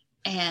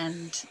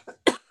 And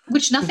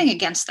which, nothing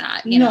against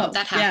that, you know,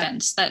 that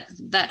happens. Yeah.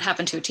 That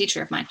happened to a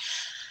teacher of mine.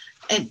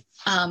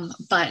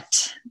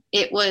 But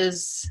it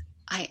was,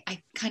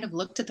 I kind of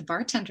looked at the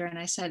bartender and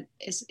I said,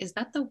 is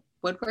that the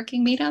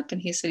woodworking meetup?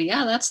 And he said,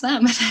 yeah, that's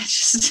them. And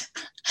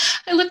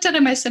I looked at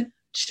him, I said,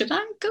 should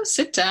I go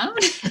sit down?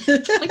 Like,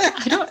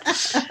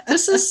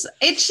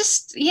 it's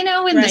just, you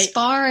know, in this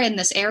bar, in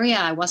this area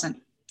I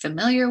wasn't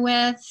familiar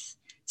with,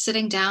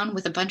 sitting down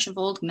with a bunch of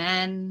old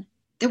men.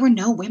 There were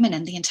no women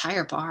in the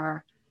entire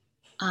bar.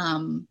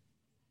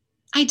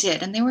 I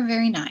did, and they were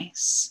very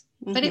nice,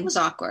 but it was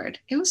awkward.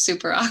 It was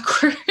super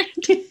awkward.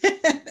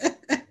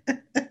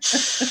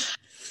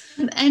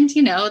 And,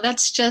 you know,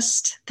 that's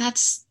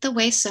the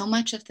way so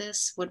much of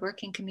this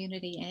woodworking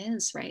community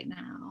is right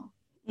now.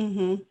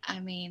 Mm-hmm. I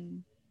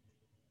mean,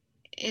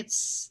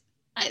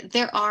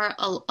 there are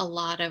a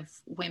lot of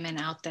women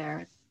out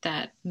there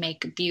that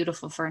make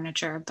beautiful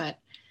furniture, but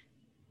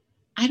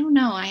I don't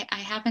know. I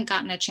haven't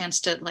gotten a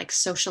chance to like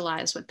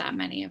socialize with that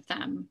many of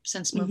them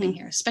since moving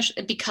here,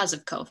 especially because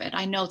of COVID.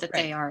 I know that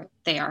they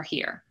are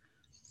here.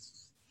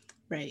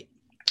 Right.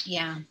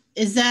 Yeah.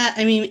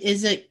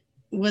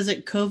 Was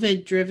it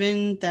COVID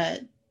driven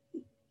that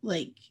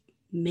like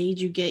made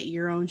you get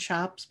your own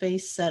shop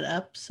space set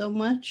up so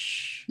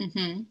much?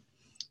 Mm-hmm.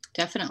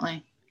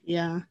 Definitely.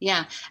 Yeah.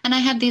 Yeah. And I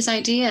had these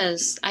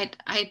ideas. I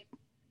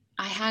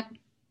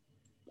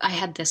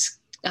had this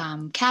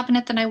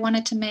cabinet that I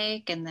wanted to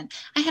make, and then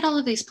I had all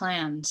of these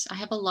plans. I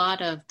have a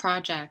lot of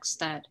projects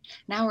that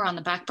now are on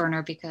the back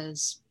burner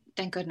because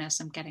thank goodness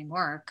I'm getting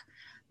work.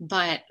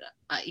 But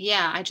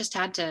I just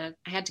had to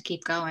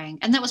keep going.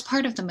 And that was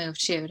part of the move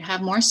too, to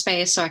have more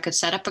space so I could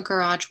set up a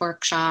garage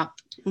workshop.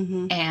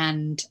 Mm-hmm.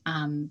 And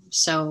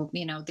so,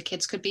 you know, the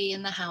kids could be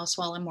in the house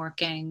while I'm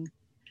working.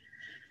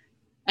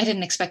 I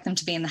didn't expect them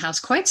to be in the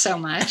house quite so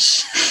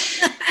much.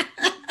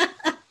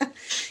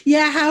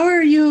 Yeah. How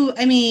are you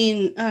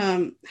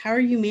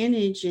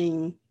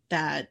managing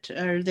that?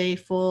 Are they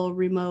full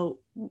remote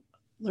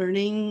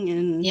learning?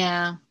 And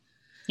Yeah,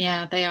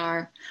 they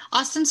are.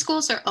 Austin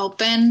schools are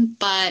open,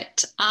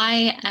 but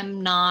I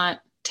am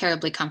not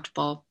terribly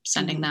comfortable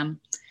sending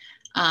them.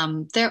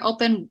 They're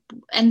open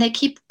and they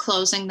keep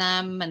closing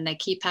them, and they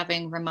keep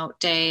having remote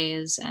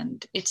days,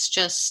 and it's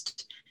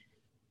just,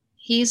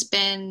 he's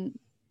been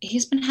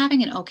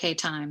having an okay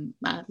time.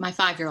 My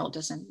 5-year-old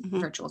is in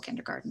virtual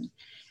kindergarten,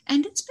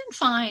 and it's been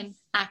fine,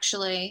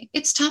 actually.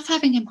 It's tough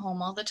having him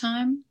home all the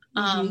time.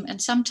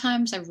 And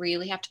sometimes I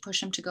really have to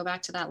push him to go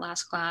back to that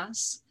last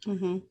class.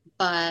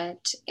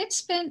 But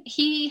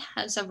he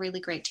has a really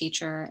great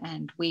teacher,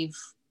 and we've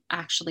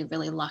actually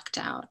really lucked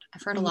out.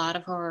 I've heard a lot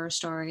of horror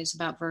stories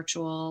about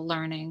virtual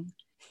learning,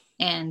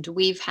 and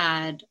we've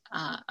had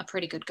a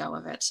pretty good go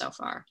of it so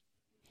far.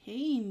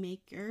 Hey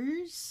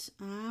makers,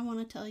 I want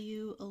to tell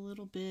you a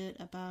little bit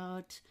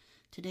about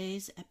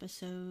today's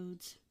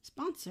episode's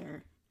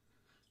sponsor,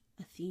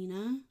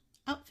 Athena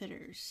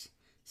Outfitters.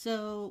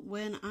 So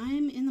when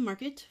I'm in the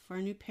market for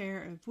a new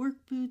pair of work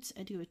boots,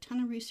 I do a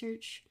ton of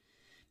research,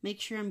 make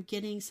sure I'm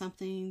getting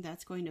something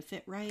that's going to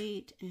fit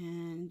right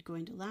and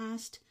going to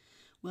last.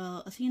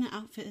 Well, Athena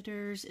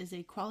Outfitters is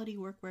a quality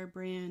workwear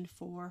brand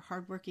for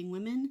hardworking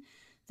women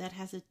that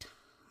has a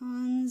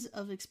tons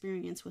of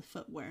experience with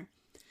footwear.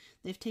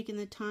 They've taken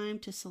the time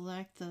to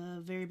select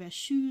the very best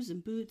shoes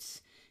and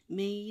boots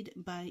made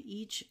by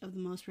each of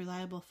the most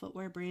reliable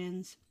footwear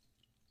brands.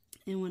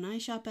 And when I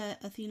shop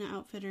at Athena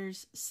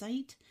Outfitters'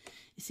 site,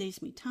 it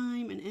saves me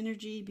time and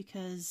energy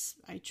because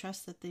I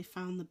trust that they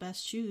found the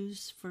best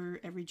shoes for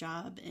every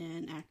job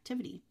and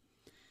activity.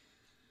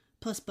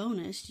 Plus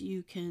bonus,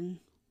 you can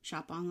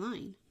shop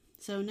online.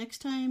 So next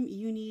time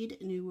you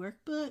need new work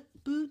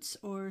boots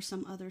or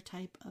some other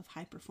type of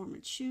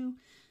high-performance shoe,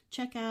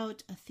 check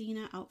out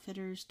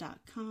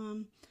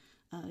AthenaOutfitters.com,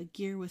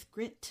 gear with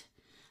grit.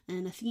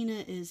 And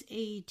Athena is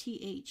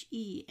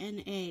ATHENA,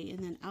 and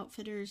then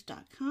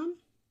Outfitters.com.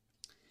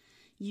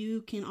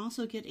 You can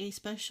also get a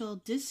special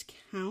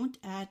discount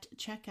at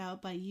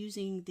checkout by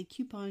using the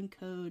coupon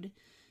code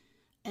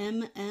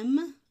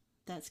MM,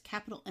 that's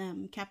capital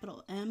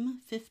M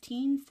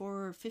 15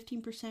 for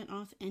 15%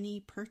 off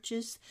any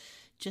purchase,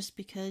 just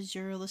because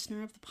you're a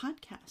listener of the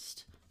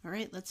podcast. All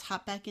right, let's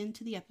hop back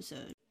into the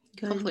episode.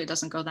 Good. Hopefully it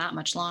doesn't go that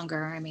much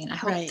longer. I mean, I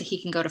hope that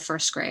he can go to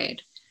first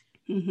grade.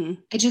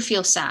 I do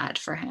feel sad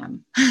for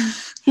him.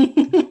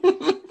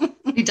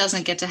 He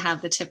doesn't get to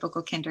have the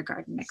typical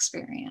kindergarten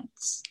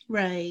experience.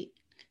 Right.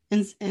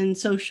 And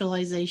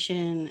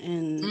socialization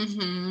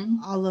and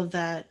all of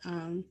that.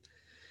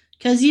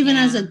 Because even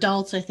as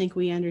adults, I think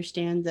we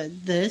understand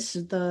that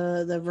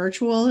the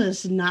virtual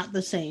is not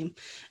the same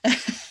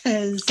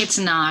as it's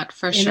not,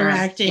 for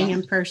interacting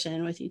in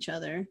person with each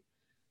other.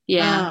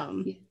 Yeah.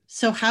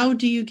 So how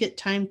do you get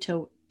time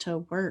to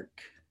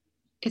work?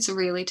 It's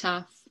really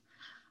tough.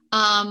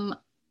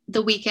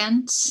 The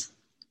weekends.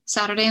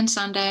 Saturday and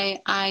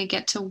Sunday, I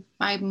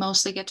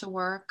mostly get to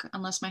work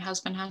unless my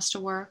husband has to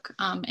work.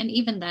 And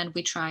even then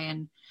we try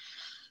and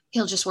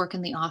he'll just work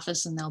in the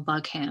office and they'll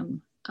bug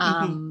him.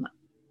 In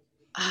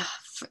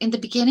the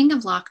beginning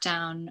of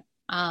lockdown,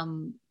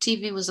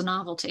 TV was a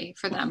novelty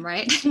for them,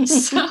 right?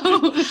 So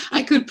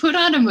I could put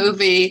on a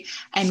movie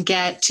and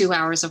get 2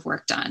 hours of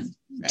work done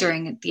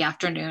during the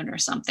afternoon or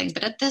something.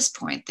 But at this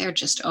point, they're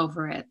just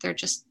over it. They're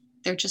just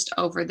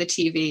over the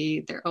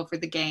TV. They're over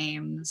the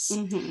games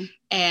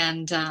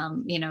and,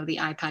 the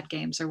iPad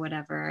games or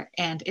whatever.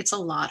 And it's a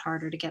lot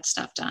harder to get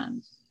stuff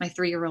done. My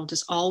 3-year-old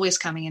is always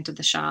coming into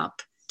the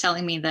shop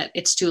telling me that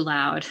it's too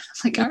loud. I'm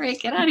like, all right,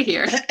 get out of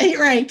here.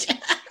 Right.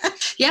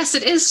 Yes,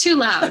 it is too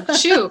loud.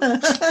 Shoo.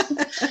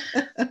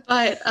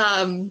 But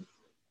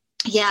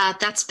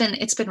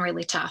it's been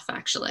really tough,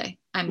 actually.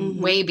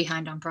 I'm way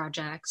behind on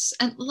projects.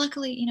 And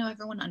luckily,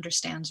 everyone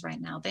understands right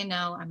now. They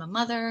know I'm a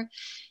mother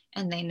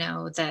and they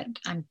know that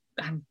I'm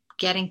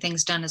getting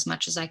things done as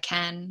much as I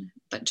can.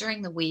 But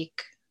during the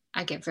week,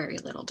 I get very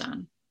little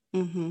done.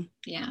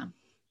 Yeah,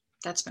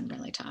 that's been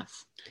really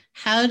tough.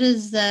 How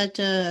does that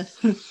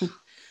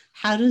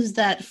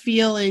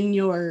feel in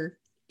your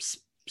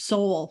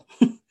soul?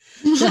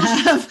 To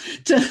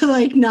have to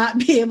like not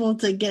be able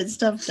to get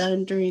stuff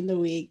done during the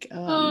week.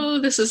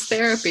 This is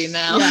therapy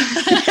now.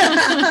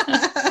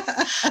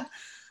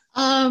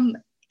 Yeah.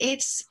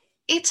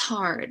 It's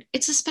hard.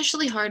 It's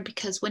especially hard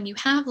because when you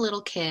have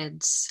little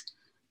kids,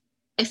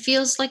 it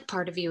feels like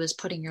part of you is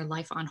putting your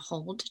life on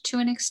hold to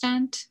an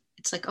extent.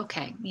 It's like,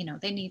 okay,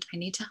 I need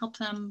to help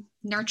them,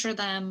 nurture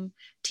them,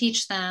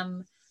 teach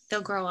them.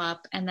 They'll grow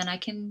up and then I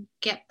can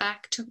get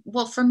back to,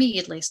 well, for me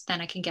at least, then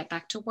I can get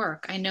back to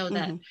work. I know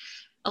that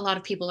a lot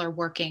of people are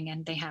working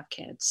and they have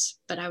kids,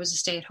 but I was a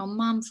stay-at-home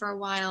mom for a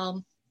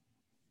while.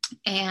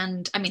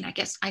 And I mean, I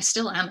guess I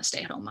still am a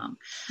stay-at-home mom.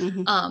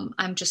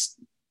 I'm just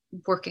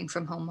working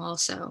from home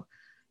also.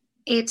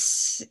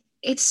 It's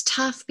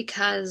tough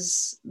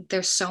because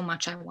there's so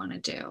much I want to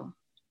do.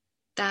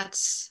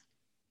 That's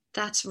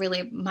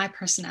really my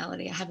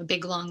personality. I have a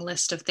big long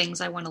list of things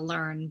I want to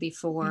learn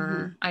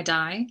before I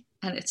die.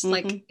 And it's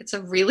like, it's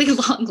a really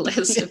long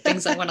list of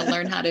things I want to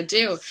learn how to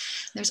do.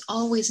 There's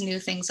always new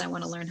things I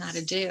want to learn how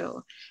to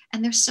do.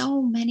 And there's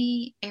so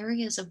many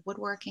areas of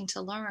woodworking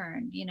to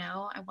learn.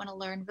 I want to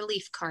learn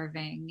relief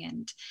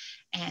carving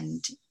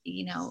and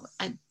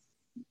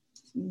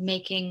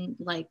making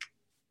like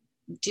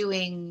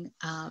doing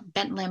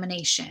bent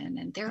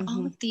lamination. And there are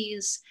all of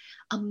these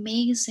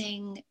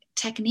amazing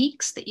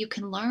techniques that you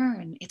can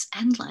learn. It's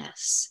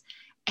endless.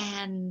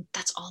 And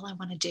that's all I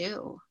want to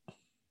do.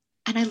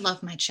 And I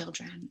love my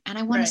children and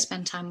I want to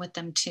spend time with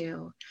them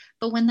too.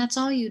 But when that's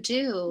all you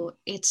do,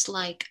 it's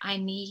like, I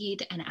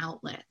need an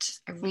outlet.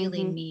 I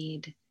really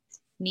need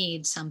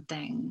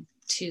something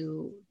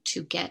to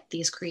get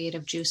these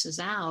creative juices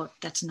out.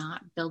 That's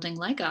not building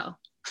Lego,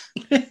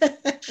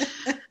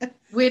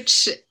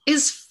 which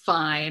is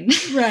fine.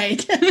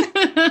 Right.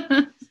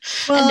 Well,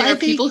 and there are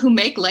people who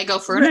make Lego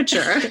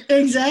furniture.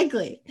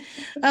 Exactly.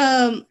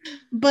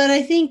 But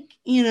I think,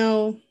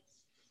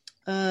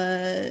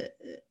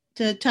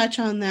 to touch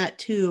on that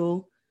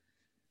too,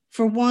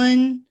 for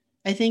one,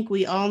 I think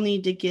we all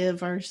need to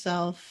give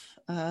ourselves,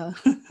 I'm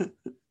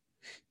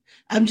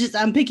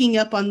picking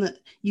up on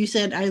you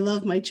said, I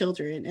love my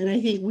children. And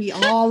I think we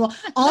all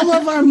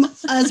of our,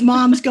 as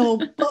moms go,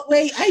 but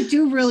wait, I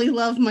do really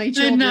love my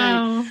children. I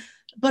know.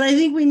 But I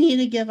think we need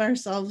to give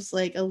ourselves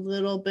like a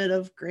little bit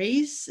of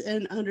grace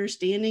and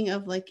understanding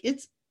of like,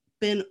 it's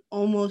been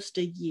almost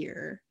a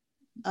year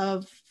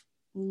of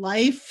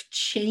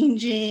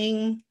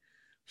life-changing,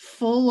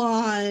 full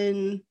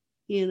on,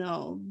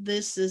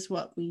 this is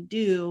what we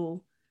do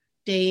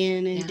day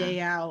in and day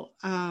out.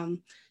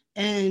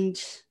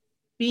 And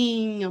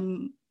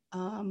being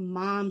a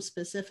mom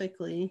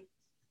specifically,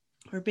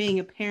 or being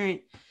a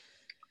parent,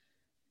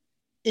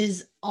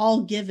 is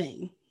all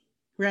giving,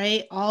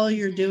 right? All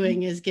you're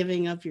doing is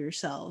giving of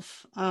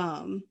yourself,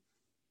 and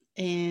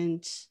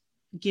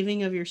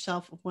giving of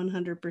yourself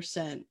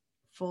 100%.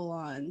 Full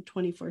on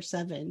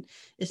 24/7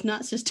 is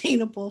not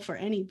sustainable for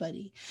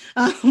anybody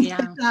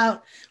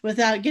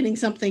without getting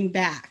something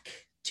back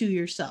to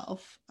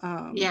yourself.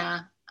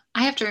 I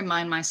have to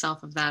remind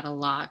myself of that a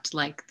lot.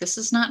 Like, this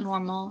is not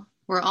normal.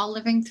 We're all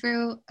living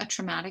through a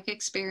traumatic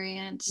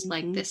experience.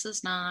 Like, this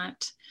is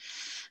not.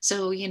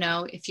 So,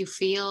 if you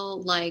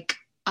feel like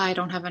I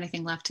don't have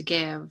anything left to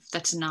give,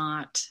 that's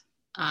not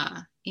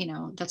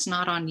that's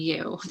not on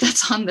you.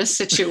 That's on this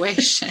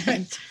situation.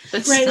 Right.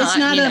 It's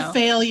not a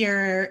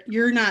failure.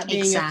 You're not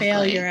being a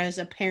failure as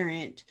a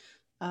parent.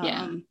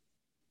 I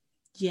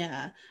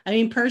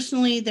mean,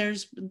 personally,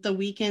 the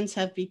weekends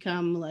have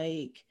become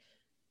like,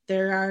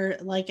 there are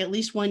like at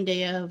least one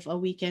day of a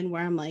weekend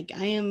where I'm like,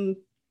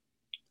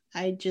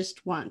 I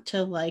just want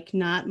to like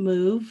not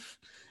move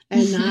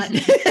and not,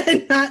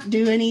 not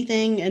do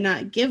anything and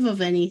not give of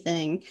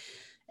anything.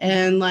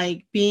 And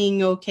like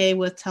being okay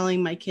with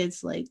telling my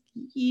kids, like,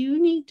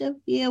 you need to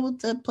be able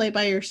to play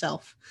by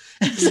yourself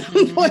at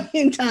some point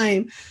in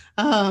time.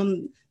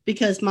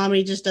 because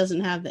mommy just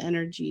doesn't have the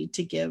energy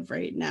to give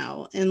right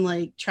now, and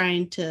like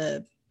trying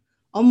to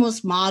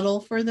almost model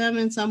for them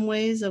in some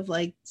ways of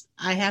like,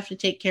 I have to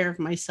take care of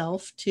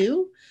myself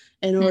too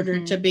in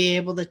order to be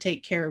able to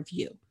take care of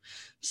you.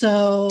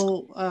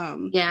 So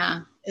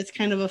it's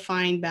kind of a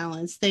fine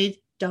balance.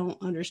 They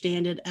don't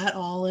understand it at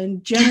all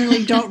and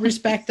generally don't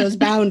respect those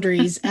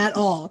boundaries at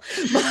all.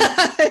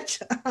 But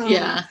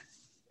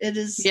it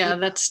is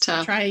that's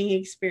tough. Trying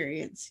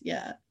experience.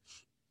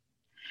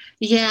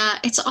 Yeah,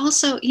 it's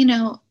also, you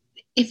know,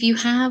 if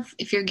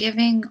you're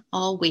giving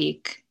all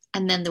week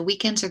and then the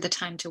weekends are the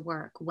time to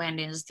work, when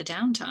is the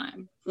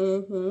downtime?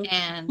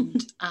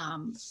 And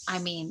I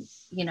mean,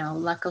 you know,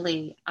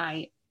 luckily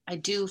I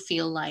do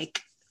feel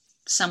like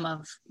some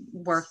of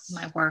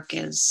my work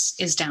is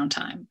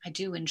downtime. I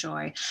do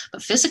enjoy,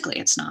 but physically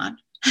it's not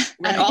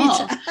at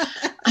all.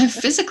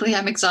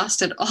 I'm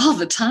exhausted all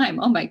the time.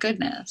 Oh my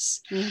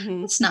goodness.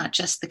 It's not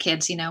just the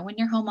kids, you know, when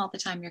you're home all the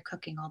time, you're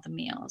cooking all the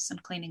meals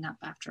and cleaning up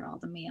after all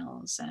the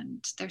meals.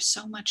 And there's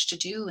so much to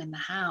do in the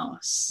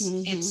house.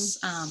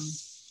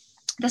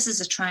 This is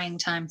a trying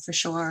time for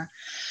sure.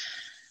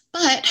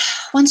 But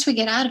once we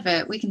get out of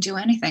it, we can do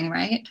anything,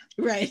 right?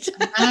 Right.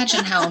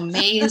 Imagine how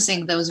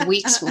amazing those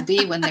weeks will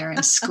be when they're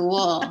in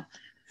school.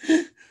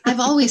 I've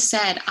always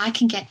said I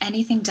can get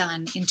anything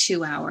done in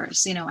 2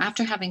 hours. You know,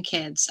 after having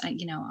kids,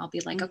 I'll be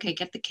like, okay,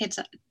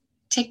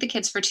 take the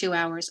kids for 2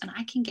 hours and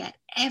I can get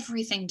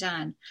everything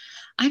done.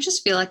 I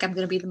just feel like I'm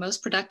going to be the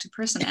most productive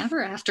person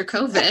ever after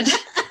COVID.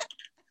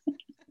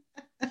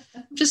 I'm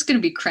just going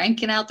to be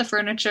cranking out the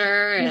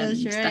furniture and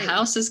the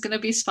house is going to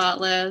be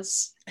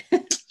spotless.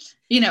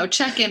 You know,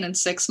 check in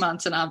 6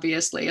 months and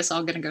obviously it's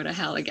all going to go to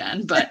hell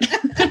again. But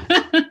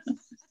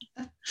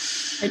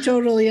I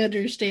totally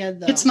understand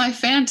though. It's my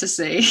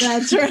fantasy.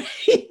 That's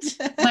right.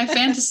 My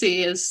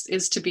fantasy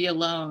is to be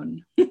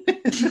alone.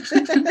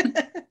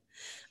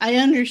 I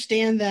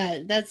understand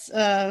that. That's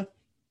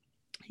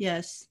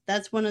yes,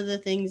 that's one of the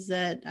things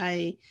that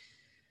I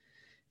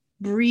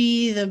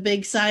breathe a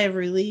big sigh of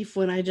relief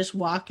when I just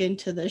walk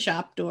into the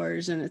shop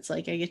doors and it's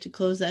like I get to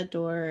close that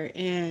door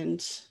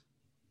and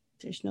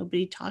there's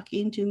nobody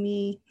talking to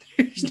me.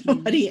 There's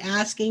nobody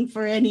asking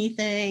for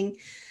anything.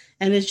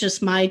 And it's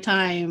just my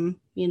time,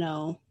 you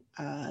know,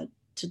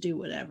 to do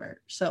whatever.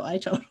 So I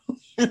totally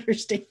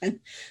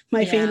understand.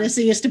 My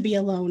fantasy is to be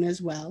alone as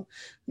well.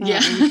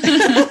 Yeah.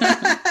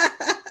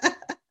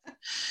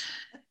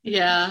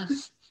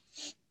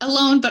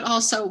 Alone, but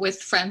also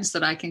with friends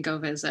that I can go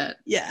visit.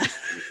 Yeah.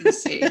 You can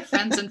see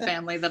friends and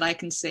family that I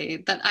can see.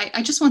 That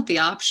I just want the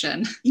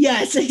option.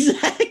 Yes,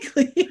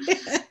 exactly.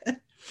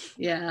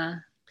 Yeah.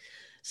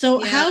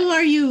 So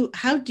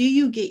how do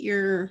you get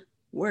your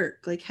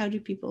work? Like, how do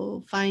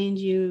people find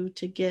you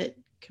to get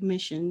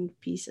commissioned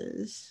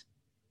pieces?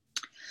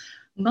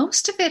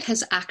 Most of it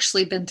has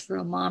actually been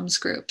through a mom's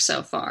group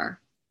so far.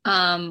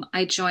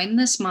 I joined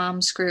this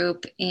mom's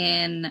group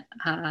in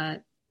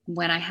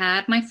when I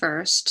had my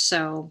first,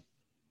 so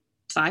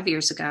 5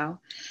 years ago.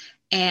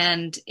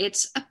 And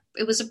it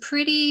was a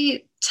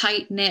pretty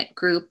tight-knit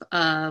group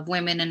of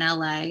women in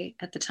LA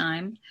at the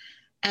time.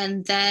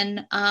 And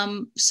then,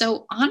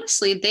 so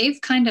honestly,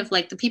 they've kind of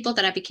like the people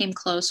that I became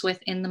close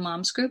with in the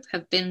moms group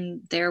have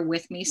been there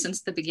with me since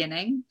the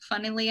beginning,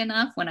 funnily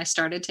enough, when I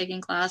started taking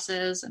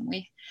classes and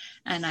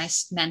I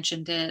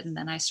mentioned it, and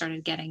then I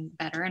started getting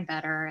better and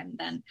better, and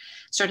then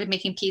started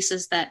making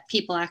pieces that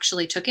people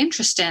actually took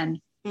interest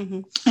in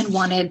and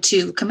wanted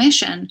to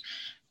commission.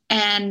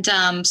 And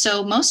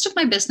so most of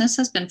my business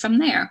has been from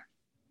there,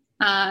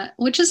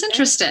 which is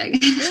interesting.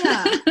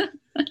 Yeah.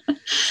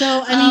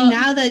 So, I mean,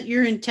 now that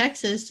you're in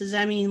Texas, does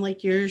that mean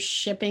like you're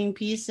shipping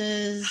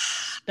pieces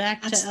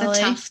back to LA? That's the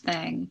tough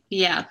thing.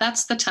 Yeah,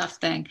 that's the tough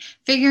thing.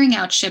 Figuring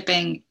out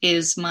shipping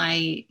is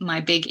my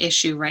big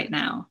issue right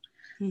now.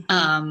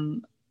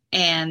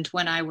 And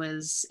when I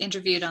was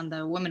interviewed on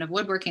the Women of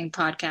Woodworking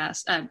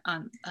podcast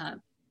on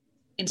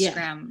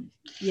Instagram,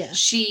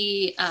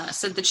 she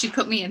said that she'd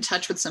put me in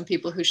touch with some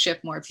people who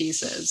ship more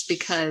pieces,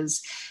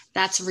 because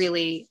that's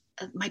really,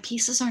 my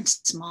pieces aren't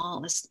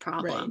small. That's the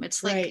problem. Right,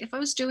 it's like if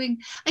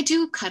I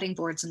do cutting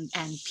boards and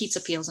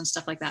pizza peels and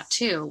stuff like that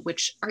too,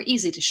 which are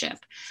easy to ship.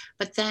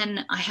 But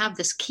then I have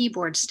this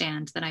keyboard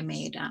stand that I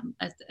made.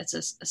 It's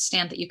a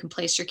stand that you can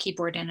place your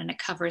keyboard in, and it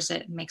covers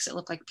it and makes it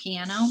look like a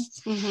piano.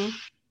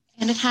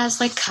 And it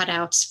has like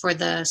cutouts for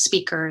the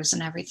speakers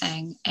and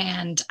everything.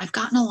 And I've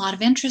gotten a lot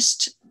of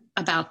interest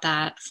about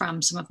that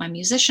from some of my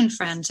musician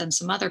friends and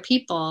some other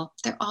people.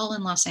 They're all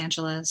in Los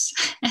Angeles.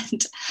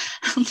 And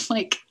I'm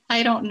like,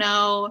 I don't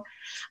know.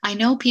 I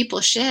know people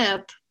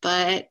ship,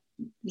 but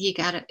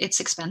it's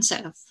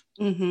expensive.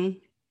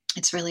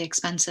 It's really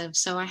expensive.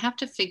 So I have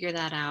to figure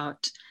that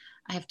out.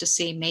 I have to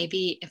see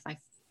maybe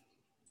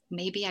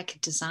I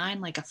could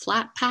design like a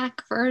flat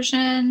pack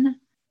version.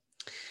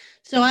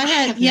 So I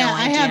have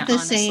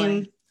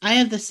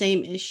the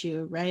same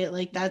issue, right?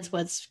 Like that's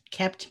what's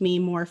kept me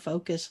more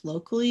focused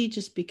locally,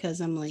 just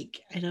because I'm like,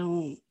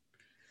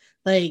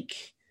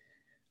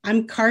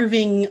 I'm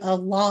carving a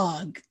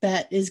log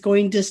that is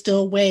going to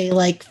still weigh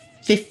like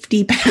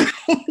 50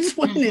 pounds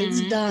when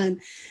it's Mhm.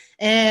 done.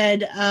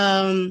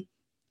 And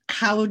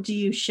how do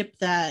you ship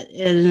that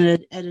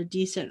at a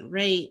decent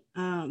rate?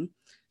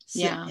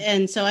 Yeah.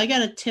 And so I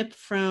got a tip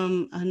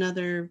from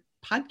another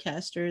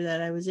podcaster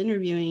that I was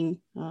interviewing.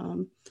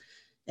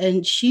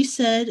 And she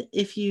said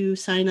if you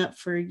sign up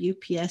for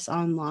UPS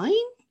online,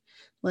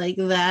 like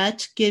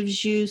that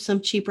gives you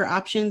some cheaper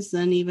options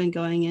than even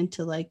going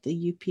into like the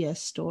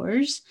UPS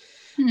stores.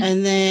 Hmm.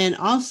 And then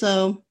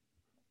also,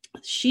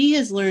 she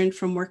has learned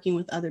from working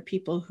with other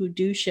people who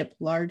do ship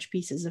large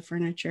pieces of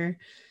furniture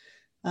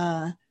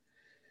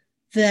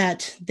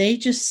that they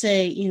just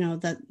say, you know,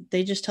 that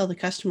they just tell the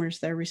customers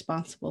they're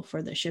responsible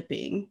for the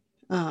shipping.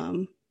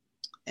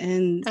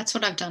 And That's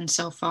what I've done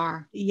so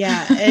far.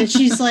 yeah, and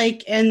she's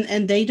like,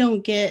 and they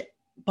don't get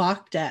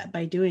balked at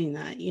by doing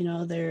that. You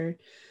know, they're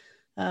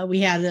we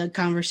had a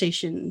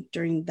conversation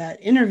during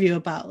that interview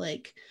about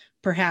like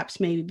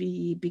perhaps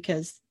maybe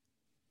because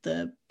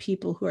the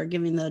people who are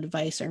giving the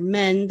advice are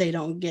men, they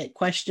don't get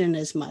questioned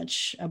as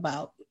much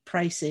about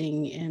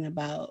pricing and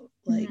about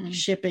like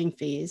shipping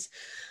fees.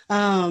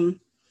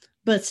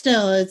 But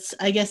still, it's,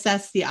 I guess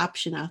that's the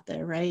option out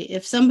there, right?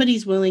 If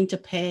somebody's willing to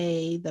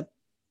pay the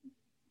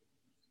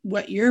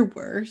what you're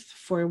worth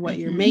for what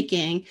you're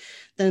making,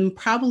 then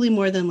probably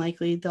more than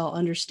likely they'll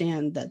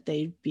understand that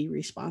they'd be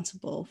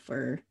responsible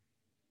for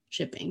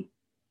shipping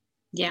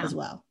as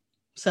well.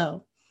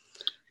 So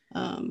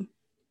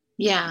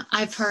yeah,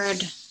 I've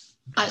heard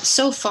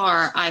so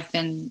far I've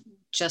been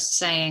just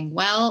saying,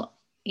 well,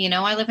 you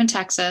know, I live in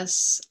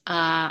Texas.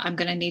 I'm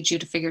going to need you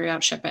to figure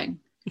out shipping.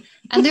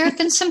 And there have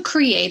been some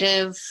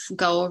creative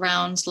go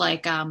arounds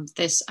like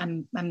this.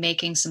 I'm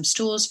making some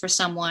stools for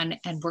someone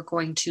and we're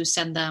going to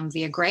send them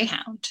via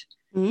Greyhound.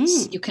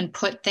 So you can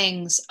put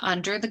things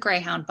under the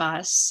Greyhound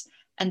bus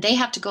and they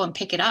have to go and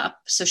pick it up.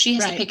 So she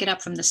has to pick it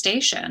up from the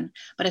station,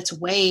 but it's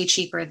way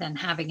cheaper than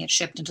having it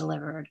shipped and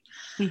delivered.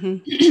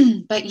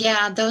 But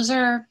yeah, those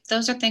are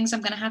things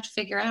I'm going to have to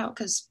figure out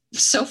because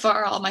so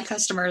far all my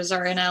customers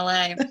are in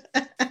LA.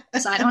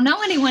 So I don't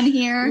know anyone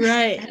here.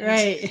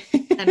 Right.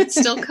 And it's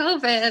still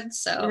COVID.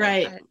 So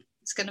right.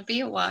 It's going to be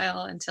a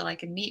while until I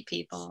can meet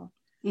people.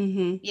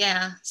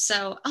 Yeah.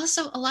 So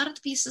also a lot of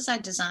the pieces I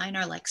design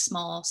are like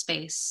small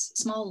space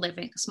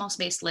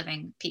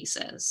living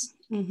pieces.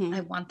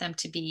 I want them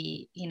to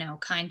be, you know,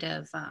 kind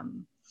of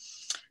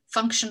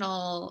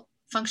functional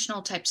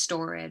type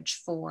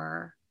storage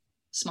for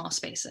small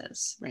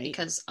spaces. Right.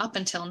 Because up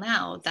until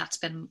now, that's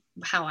been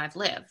how I've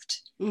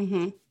lived.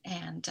 And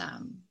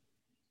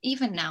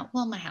even now,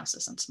 well, my house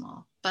isn't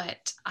small,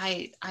 but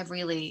I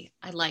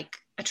like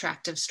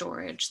attractive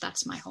storage.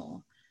 That's my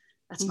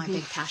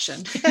big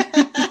passion.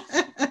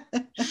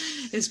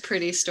 Is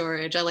pretty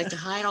storage. I like to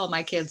hide all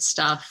my kids'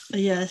 stuff.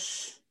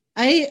 Yes.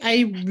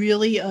 I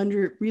really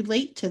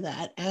relate to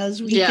that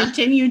as we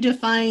continue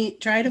to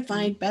try to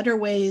find better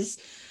ways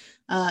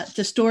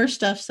to store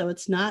stuff so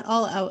it's not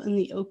all out in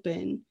the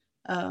open.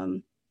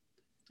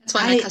 That's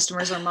why my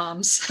customers are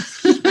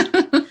moms.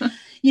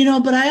 You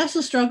know, but I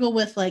also struggle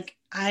with like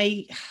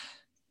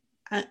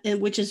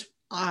which is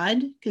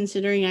odd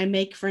considering I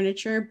make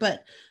furniture,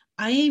 but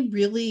I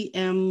really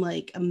am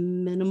like a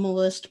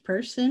minimalist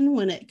person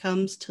when it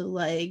comes to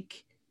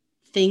like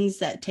things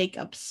that take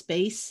up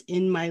space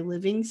in my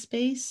living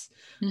space,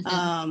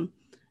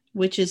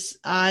 which is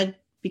odd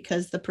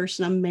because the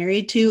person I'm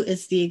married to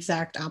is the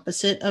exact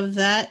opposite of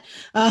that.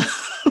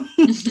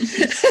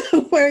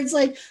 Where it's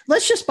like,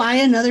 let's just buy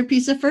another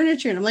piece of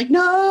furniture. And I'm like,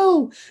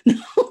 no,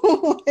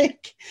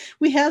 like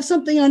we have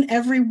something on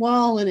every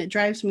wall and it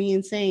drives me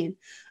insane.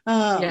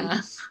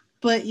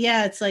 But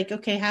yeah, it's like,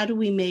 okay, how do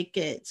we make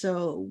it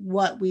so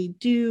what we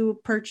do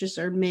purchase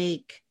or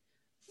make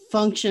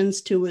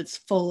functions to its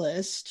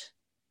fullest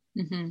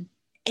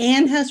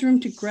and has room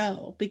to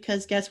grow?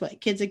 Because guess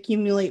what? Kids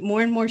accumulate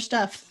more and more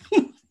stuff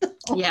the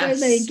older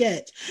they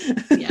get.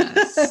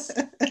 Yes.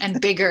 And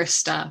bigger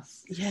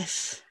stuff.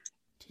 Yes.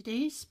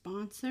 Today's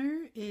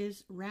sponsor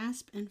is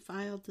Rasp and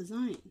File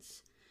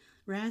Designs.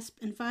 Rasp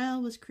and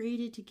File was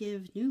created to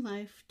give new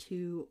life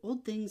to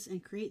old things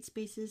and create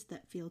spaces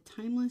that feel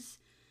timeless,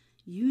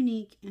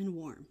 unique, and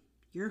warm.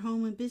 Your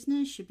home and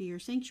business should be your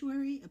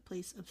sanctuary, a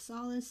place of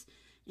solace,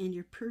 and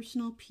your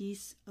personal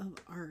piece of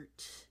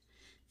art.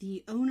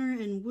 The owner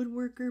and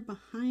woodworker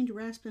behind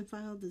Rasp and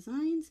File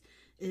Designs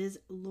is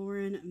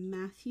Lauren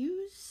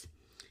Matthews,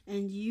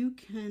 and you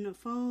can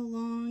follow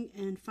along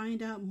and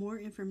find out more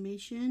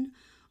information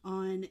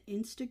on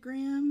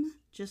Instagram.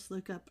 Just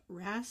look up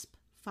Rasp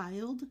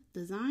Filed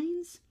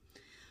Designs,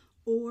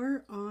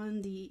 or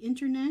on the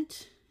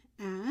internet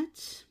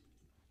at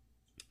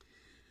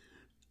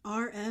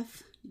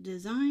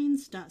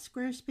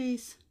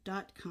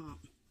rfdesigns.squarespace.com.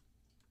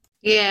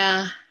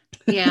 Yeah,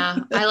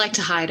 I like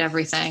to hide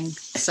everything,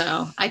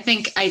 so I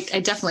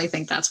definitely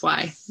think that's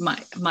why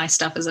my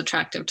stuff is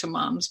attractive to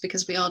moms,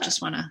 because we all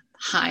just want to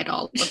hide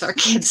all of our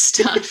kids'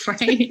 stuff,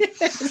 right?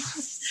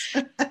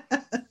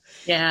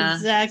 Yeah,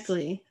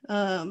 exactly.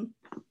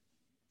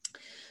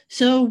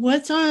 So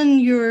what's on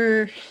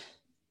your,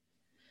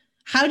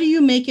 how do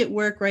you make it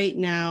work right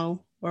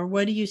now or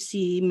what do you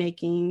see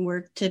making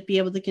work to be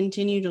able to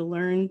continue to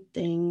learn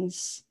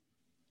things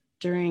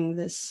during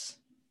this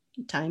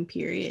time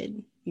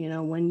period,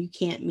 when you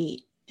can't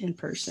meet in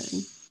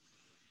person?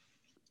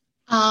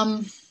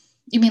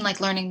 You mean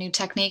like learning new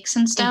techniques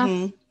and stuff?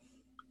 Mm-hmm.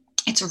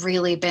 It's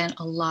really been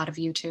a lot of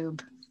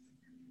YouTube.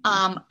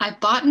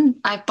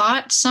 I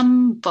bought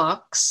some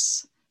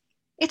books.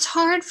 It's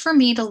hard for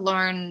me to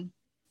learn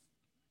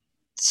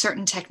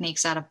certain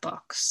techniques out of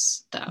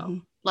books, though. Mm-hmm.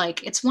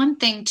 Like, it's one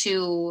thing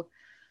to,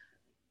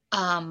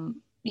 learn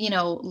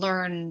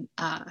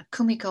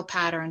Kumiko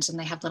patterns, and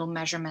they have little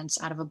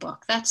measurements out of a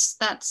book.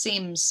 That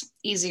seems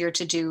easier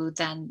to do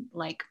than,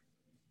 like,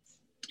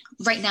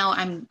 right now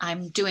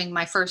I'm doing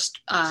my first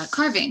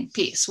carving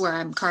piece where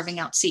I'm carving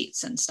out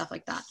seats and stuff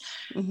like that.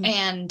 Mm-hmm.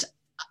 And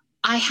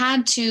I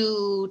had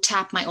to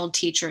tap my old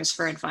teachers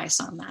for advice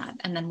on that,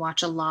 and then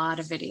watch a lot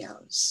of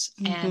videos.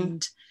 Mm-hmm.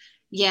 And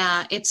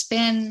yeah, it's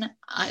been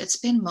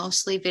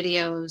mostly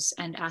videos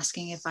and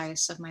asking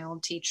advice of my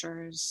old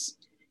teachers.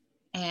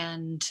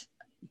 And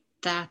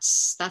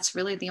that's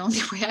really the only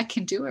way I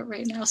can do it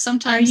right now.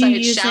 Sometimes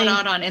I shout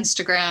out on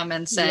Instagram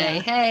and say,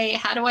 hey,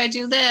 how do I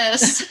do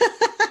this?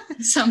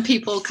 Some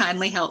people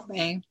kindly help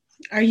me.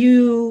 Are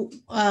you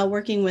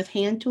working with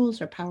hand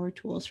tools or power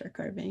tools for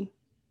carving?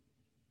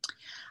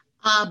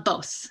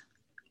 Both.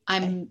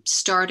 Okay. I'm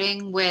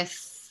starting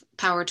with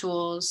power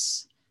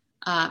tools.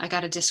 I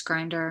got a disc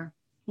grinder.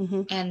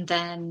 Mm-hmm. And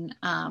then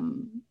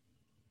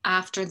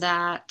after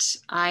that,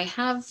 I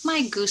have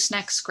my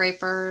gooseneck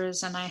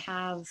scrapers, and I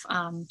have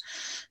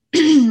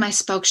my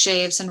spoke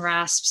shaves and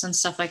rasps and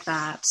stuff like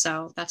that.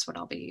 So that's what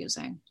I'll be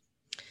using.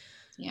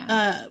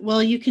 Yeah.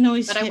 Well, you can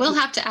always. But I will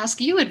have to ask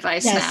you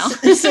advice now.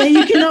 So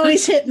you can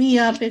always hit me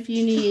up if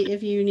you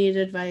need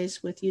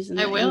advice with using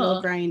the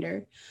angle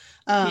grinder.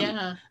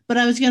 But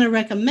I was going to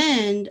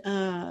recommend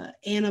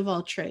Anne of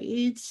All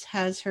Trades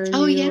has her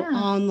new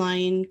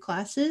online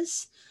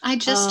classes. I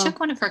just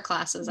took one of her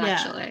classes,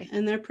 actually.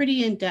 And they're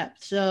pretty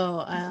in-depth.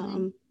 So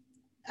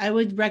I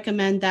would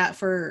recommend that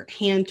for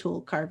hand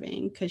tool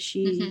carving, because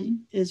she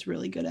is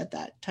really good at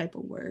that type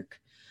of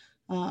work.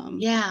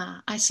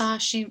 I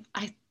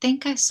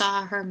think I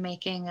saw her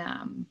making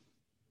a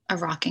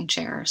rocking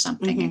chair or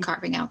something and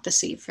carving out the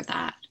seat for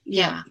that.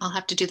 Yeah, I'll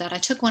have to do that. I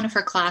took one of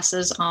her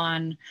classes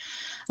one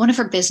of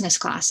her business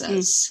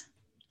classes.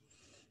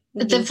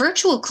 The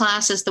virtual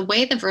classes, the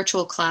way the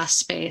virtual class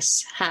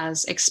space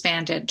has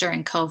expanded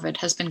during COVID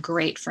has been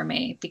great for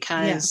me,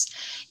 because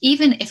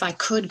even if I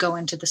could go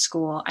into the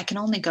school, I can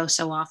only go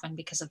so often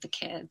because of the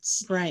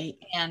kids. Right.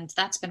 And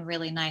that's been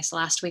really nice.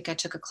 Last week, I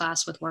took a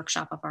class with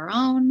Workshop of Our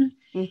Own,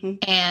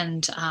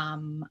 and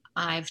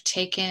I've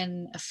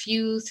taken a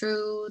few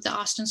through the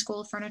Austin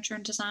School of Furniture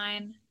and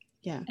Design.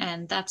 Yeah.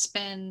 And that's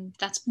been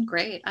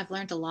great. I've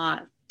learned a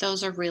lot.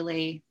 Those are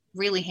really,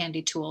 really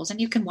handy tools,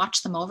 and you can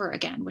watch them over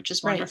again, which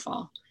is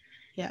wonderful.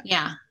 Right.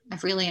 Yeah,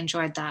 I've really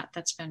enjoyed that.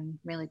 That's been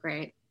really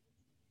great.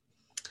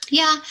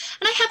 Yeah,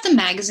 and I have the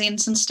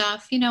magazines and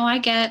stuff. I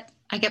get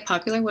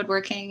Popular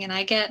Woodworking, and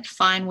I get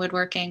Fine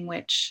Woodworking,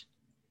 which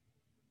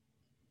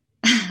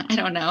I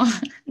don't know.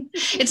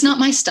 It's not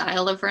my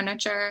style of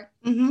furniture.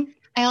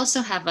 I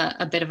also have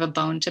a bit of a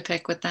bone to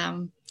pick with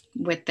them,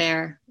 with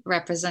their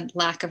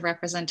lack of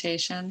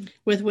representation.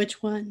 With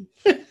which one?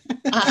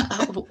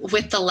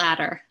 With the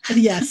latter.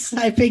 Yes,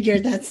 I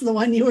figured that's the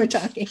one you were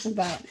talking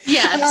about.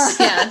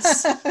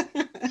 Yes.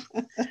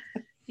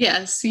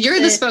 Yes, you're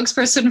the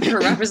spokesperson for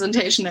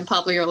representation in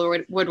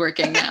popular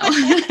woodworking now.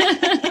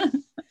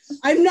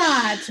 I'm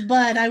not,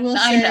 but I will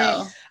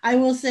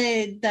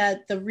say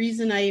that the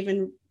reason I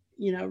even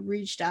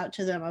reached out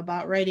to them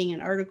about writing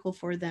an article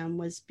for them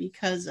was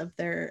because of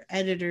their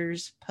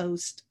editor's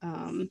post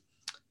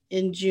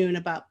in June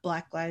about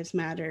Black Lives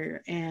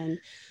Matter, and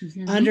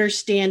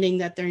understanding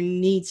that there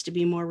needs to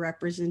be more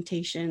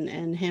representation,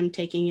 and him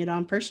taking it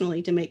on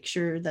personally to make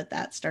sure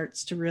that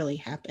starts to really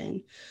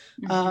happen.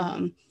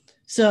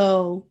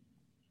 So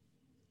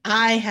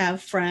I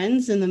have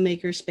friends in the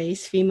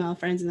makerspace, female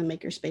friends in the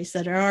makerspace,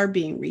 that are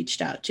being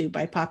reached out to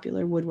by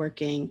Popular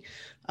Woodworking,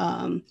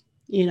 to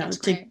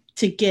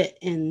get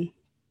in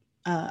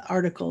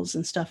articles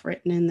and stuff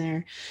written in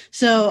there.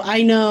 So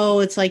I know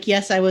it's like,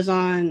 yes, I was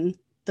on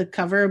the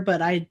cover,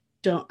 but I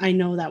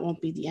know that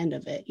won't be the end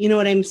of it. You know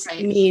what I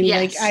mean?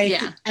 Yes,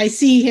 I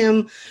see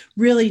him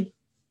really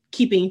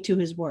keeping to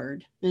his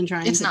word and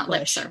trying it's to not push.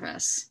 lip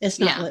service. It's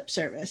not lip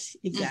service.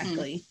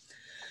 Exactly.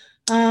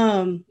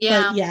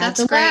 That's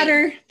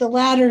the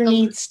ladder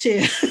needs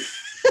to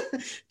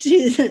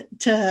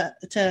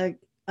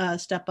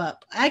step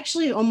up.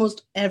 Actually,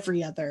 almost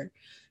every other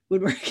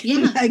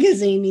woodworking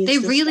magazine needs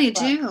to step up.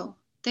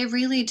 They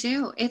really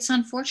do. It's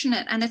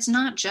unfortunate. And it's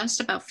not just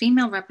about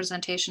female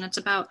representation. It's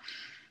about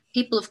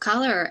people of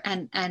color.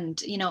 And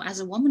as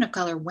a woman of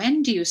color,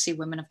 when do you see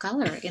women of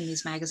color in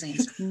these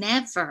magazines?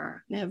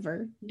 Never.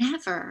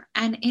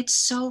 And it's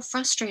so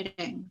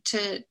frustrating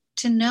to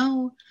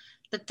know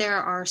that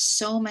there are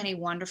so many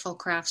wonderful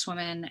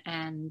craftswomen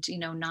and,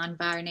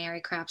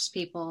 non-binary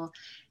craftspeople,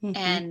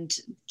 and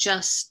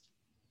just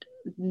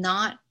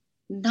not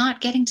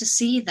not getting to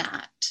see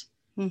that.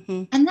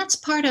 Mm-hmm. And that's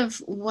part of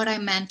what I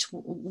meant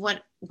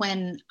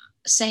when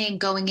saying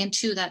going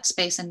into that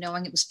space and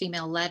knowing it was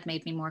female led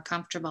made me more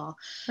comfortable.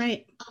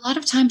 Right. A lot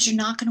of times you're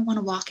not going to want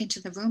to walk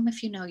into the room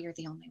if you know you're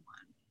the only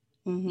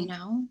one, Mm-hmm. you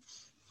know?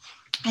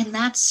 And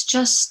that's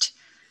just,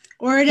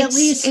 or at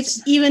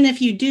least even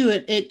if you do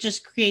it, it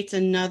just creates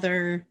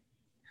another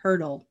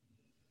hurdle.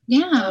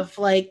 Yeah. Of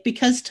like,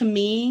 because to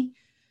me,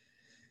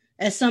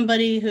 as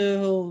somebody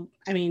who,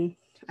 I mean,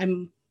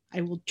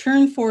 I will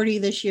turn 40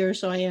 this year,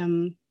 so I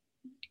am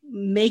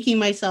making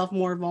myself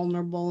more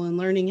vulnerable and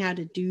learning how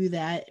to do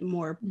that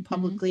more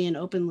publicly and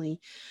openly.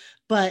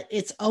 But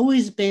it's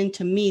always been,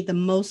 to me, the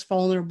most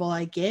vulnerable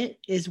I get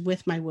is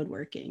with my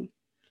woodworking.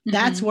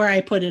 That's where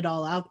I put it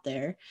all out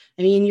there.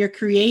 I mean, you're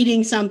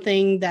creating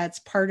something that's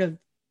part of,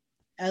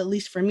 at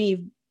least for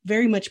me,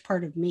 very much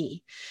part of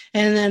me.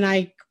 And then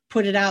I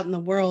put it out in the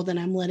world and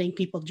I'm letting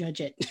people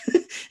judge it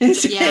and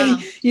say,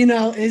 you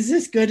know, is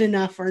this good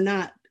enough or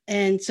not?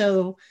 And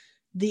so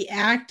the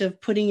act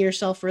of putting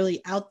yourself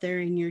really out there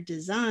in your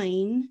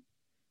design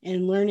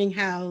and learning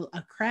how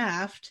a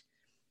craft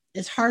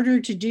is harder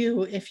to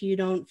do if you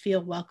don't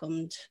feel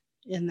welcomed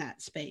in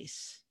that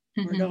space.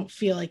 Or don't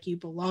feel like you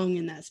belong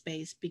in that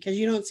space because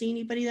you don't see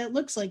anybody that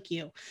looks like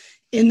you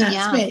in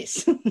that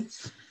space.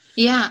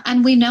 Yeah.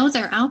 And we know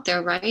they're out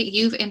there, right?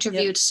 You've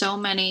interviewed so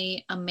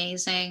many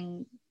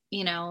amazing,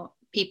 you know,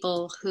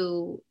 people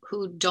who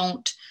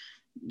don't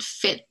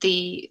fit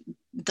the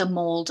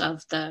mold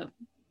of the,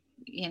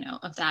 you know,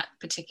 of that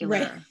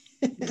particular,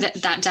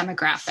 that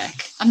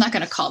demographic. I'm not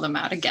going to call them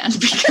out again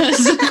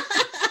because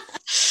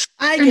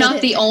they're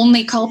not the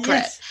only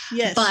culprit,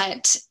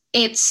 but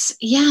it's,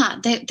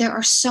 there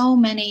are so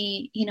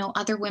many, you know,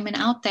 other women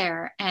out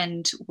there,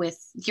 and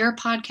with your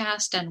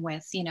podcast and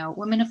with, you know,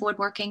 Women of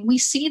Woodworking, we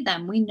see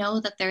them, we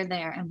know that they're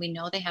there, and we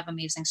know they have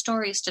amazing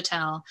stories to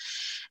tell.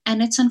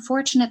 And it's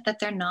unfortunate that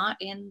they're not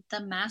in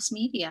the mass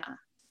media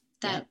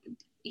that,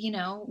 you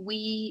know,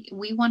 we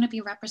want to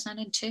be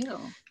represented too.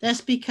 That's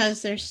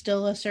because there's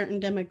still a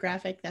certain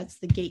demographic that's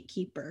the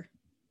gatekeeper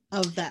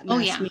of that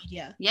mass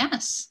media.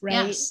 Yes.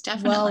 Right. Yes,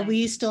 definitely. Well,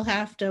 we still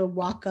have to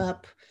walk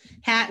up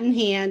hat in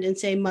hand and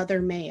say,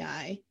 "Mother, may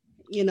I,"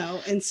 you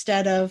know,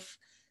 instead of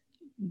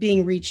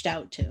being reached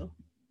out to.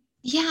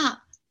 Yeah.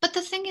 But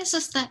the thing is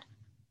that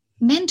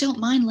men don't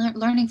mind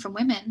learning from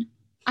women.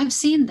 I've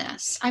seen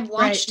this. I've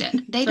watched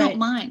it. They don't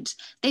mind.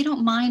 They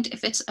don't mind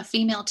if it's a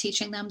female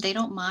teaching them. They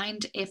don't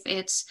mind if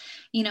it's,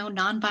 you know,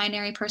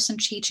 non-binary person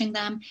teaching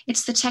them.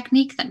 It's the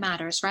technique that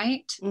matters,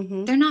 right?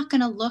 They're not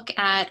going to look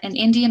at an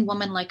Indian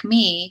woman like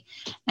me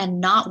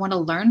and not want to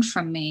learn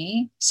from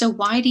me. So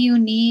why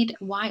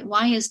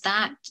is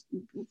that?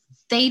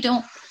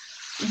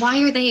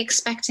 Why are they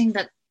expecting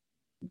that,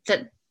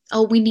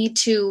 oh, we need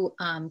to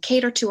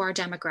cater to our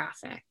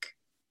demographic?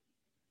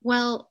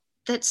 Well,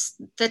 that's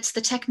the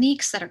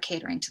techniques that are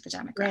catering to the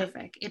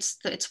demographic.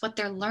 It's what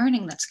they're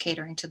learning that's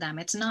catering to them.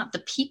 It's not the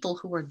people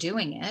who are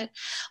doing it.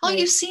 All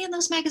you see in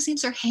those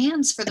magazines are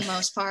hands for the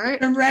most part.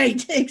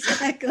 Right,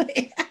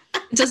 exactly.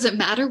 Does it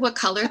matter what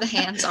color the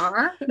hands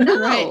are?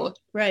 No.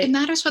 Right. It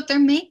matters what they're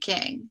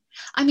making.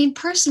 I mean,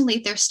 personally,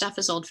 their stuff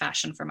is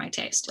old-fashioned for my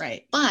taste.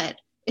 Right. But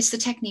it's the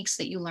techniques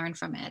that you learn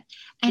from it.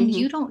 And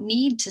you don't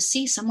need to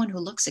see someone who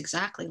looks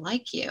exactly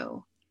like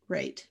you.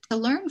 Right. To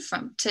learn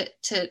from,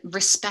 to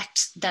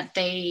respect that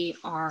they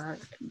are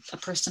a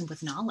person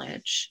with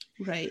knowledge.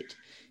 Right.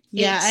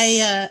 Yeah.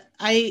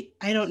 I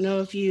don't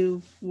know if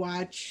you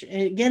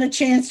get a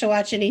chance to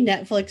watch any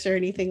Netflix or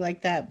anything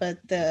like that, but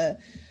the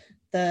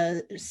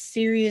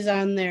series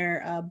on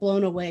there,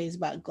 Blown Away, is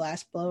about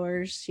glass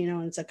blowers, you know,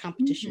 and it's a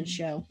competition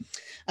show.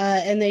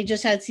 And they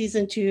just had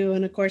season 2.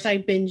 And of course I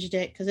binged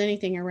it because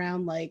anything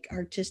around like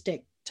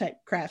artistic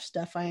type craft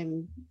stuff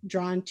I'm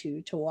drawn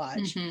to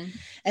watch.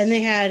 And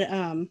they had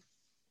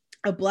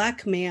a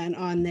Black man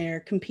on there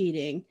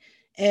competing,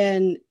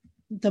 and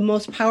the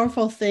most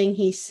powerful thing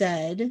he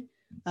said,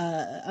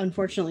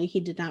 unfortunately he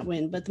did not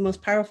win, but the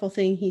most powerful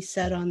thing he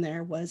said on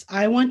there was,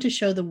 "I want to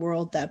show the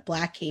world that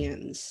Black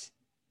hands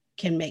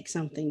can make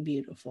something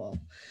beautiful."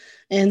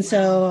 And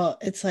so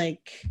it's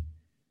like,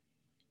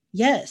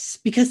 yes,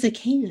 because they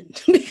can,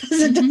 because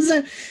it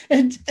doesn't,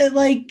 it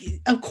like,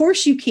 of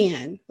course you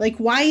can. Like,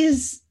 why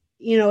is,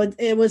 you know,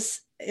 it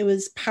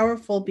was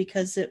powerful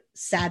because it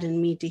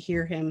saddened me to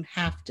hear him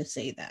have to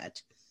say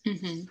that,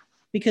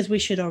 because we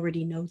should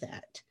already know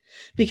that,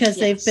 because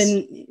they've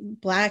been,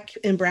 Black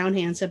and brown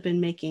hands have been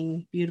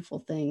making beautiful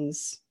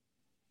things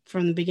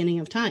from the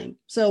beginning of time.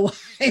 So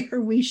why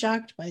are we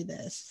shocked by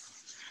this?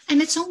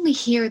 And it's only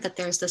here that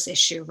there's this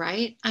issue,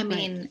 right? I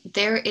mean,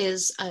 there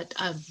is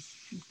a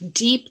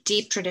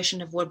deep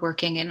tradition of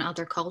woodworking in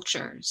other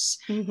cultures.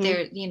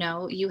 There, you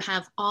know, you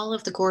have all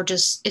of the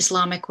gorgeous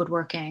Islamic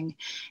woodworking.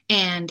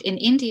 And in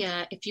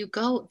India, if you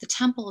go, the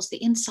temples,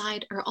 the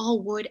inside are all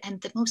wood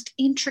and the most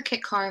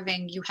intricate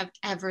carving you have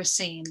ever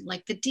seen.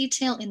 Like the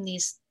detail in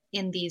these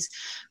in these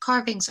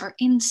carvings are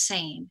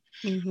insane.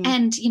 Mm-hmm.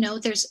 And, you know,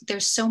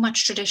 there's so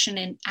much tradition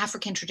in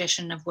African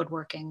tradition of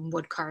woodworking,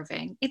 wood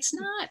carving. It's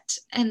not,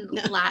 and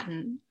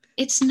Latin,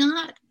 it's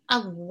not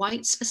a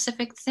white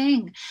specific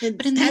thing.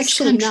 But in this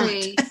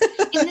country,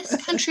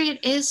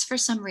 it is for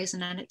some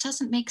reason, and it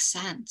doesn't make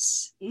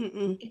sense.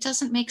 Mm-mm. It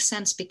doesn't make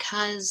sense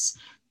because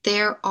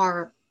there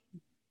are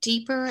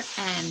deeper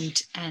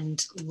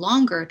and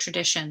longer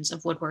traditions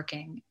of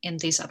woodworking in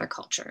these other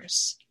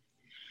cultures.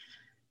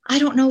 I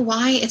don't know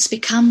why it's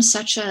become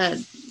such a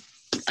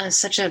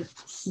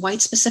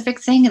white specific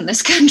thing in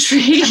this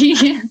country.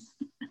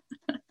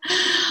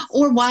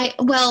 Or why,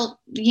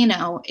 well, you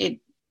know,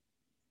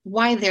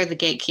 why they're the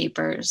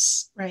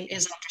gatekeepers, right,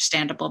 is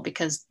understandable,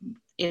 because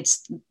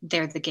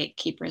they're the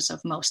gatekeepers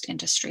of most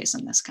industries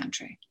in this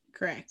country.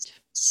 Correct.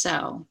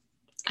 So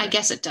I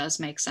guess it does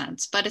make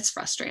sense, but it's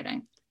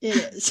frustrating.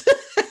 It is.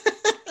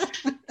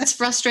 It's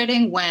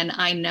frustrating when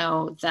I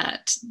know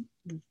that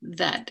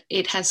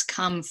it has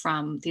come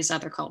from these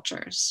other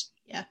cultures.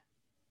 Yeah.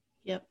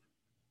 Yep.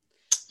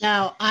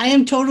 Now, I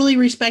am totally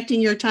respecting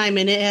your time,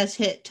 and it has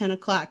hit 10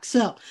 o'clock.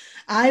 So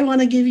I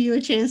want to give you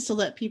a chance to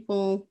let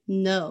people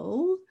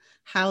know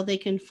how they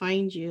can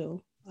find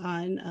you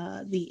on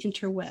the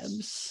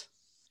interwebs.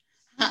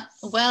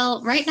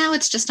 Well, right now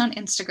it's just on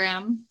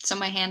Instagram. So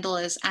my handle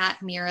is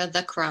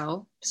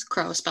 @MiraTheCrow,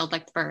 crow spelled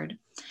like the bird.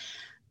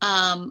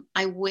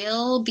 I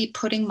will be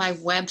putting my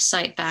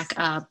website back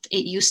up.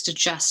 It used to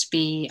just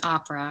be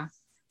opera,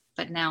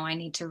 but now I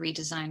need to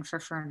redesign for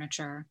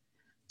furniture.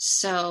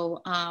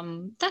 So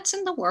that's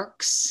in the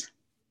works.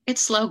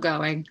 It's slow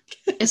going.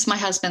 It's my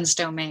husband's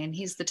domain.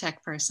 He's the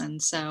tech person.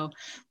 So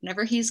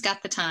whenever he's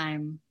got the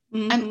time,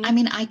 Mm-hmm. I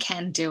mean, I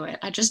can do it.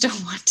 I just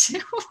don't want to.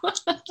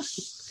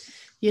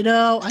 You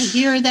know, I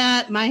hear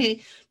that. My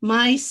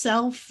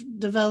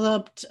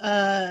self-developed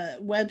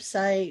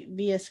website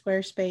via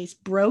Squarespace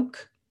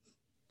broke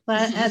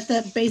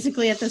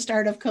basically at the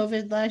start of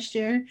COVID last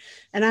year.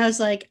 And I was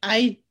like,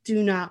 I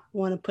do not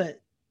want to put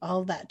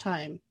all that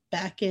time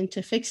back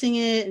into fixing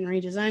it and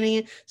redesigning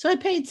it. So I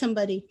paid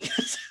somebody.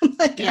 I'm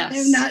like, yes.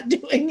 I'm not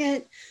doing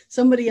it.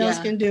 Somebody else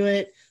can do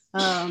it.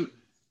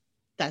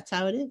 That's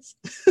how it is.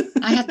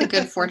 I had the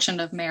good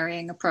fortune of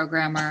marrying a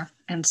programmer,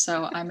 and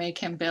so I make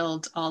him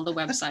build all the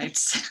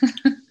websites.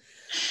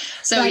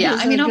 So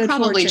that I mean, I'll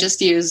probably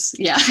just use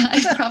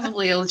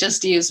I'll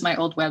just use my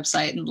old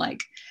website and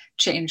like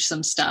change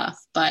some stuff,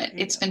 but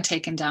it's been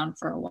taken down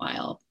for a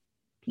while.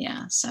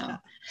 Yeah. So,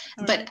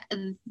 but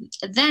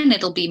then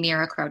it'll be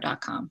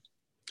miracrow.com.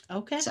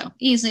 Okay. So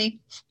easy.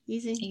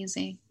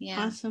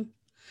 Yeah. Awesome.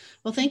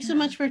 Well, thanks so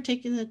much for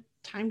taking the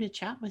time to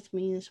chat with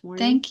me this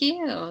morning. Thank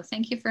you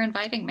for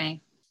inviting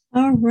me.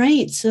 All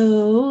right,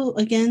 so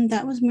again,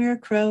 that was Mira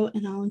Crow,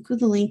 and I'll include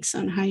the links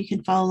on how you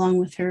can follow along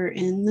with her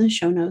in the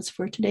show notes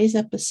for today's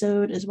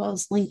episode, as well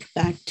as link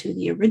back to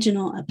the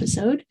original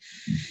episode.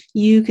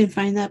 You can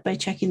find that by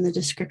checking the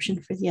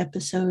description for the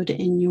episode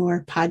in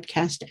your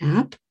podcast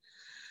app,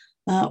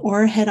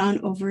 or head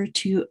on over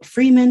to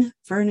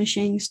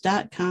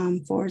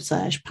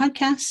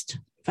freemanfurnishings.com/podcast.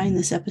 Find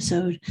this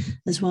episode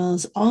as well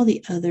as all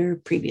the other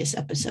previous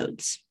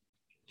episodes.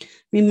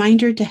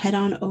 Reminder to head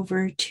on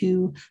over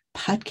to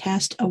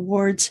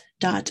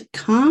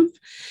podcastawards.com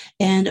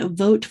and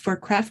vote for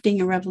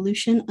Crafting a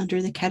Revolution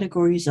under the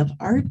categories of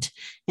Art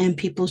and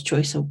People's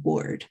Choice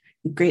Award.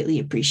 Greatly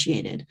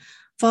appreciated.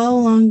 Follow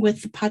along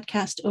with the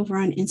podcast over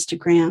on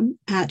Instagram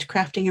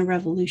 @Crafting a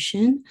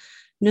Revolution.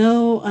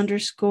 No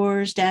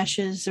underscores,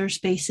 dashes, or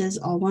spaces,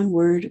 all one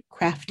word,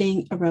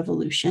 Crafting a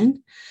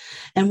Revolution.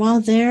 And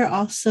while there,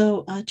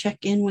 also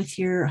check in with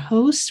your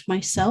host,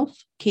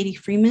 myself, Katie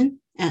Freeman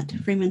at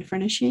Freeman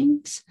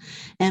Furnishings,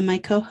 and my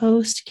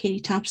co-host,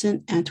 Katie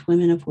Thompson at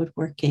Women of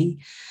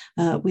Woodworking.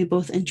 We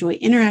both enjoy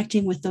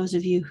interacting with those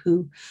of you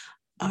who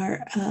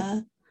are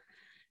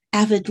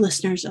avid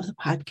listeners of the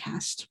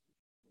podcast.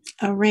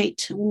 All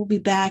right, we'll be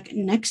back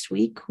next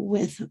week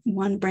with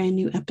one brand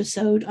new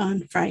episode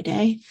on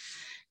Friday.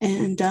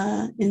 And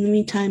in the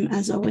meantime,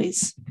 as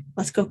always,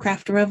 let's go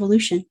craft a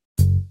revolution.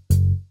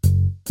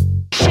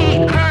 She,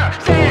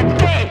 her,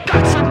 they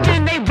got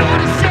something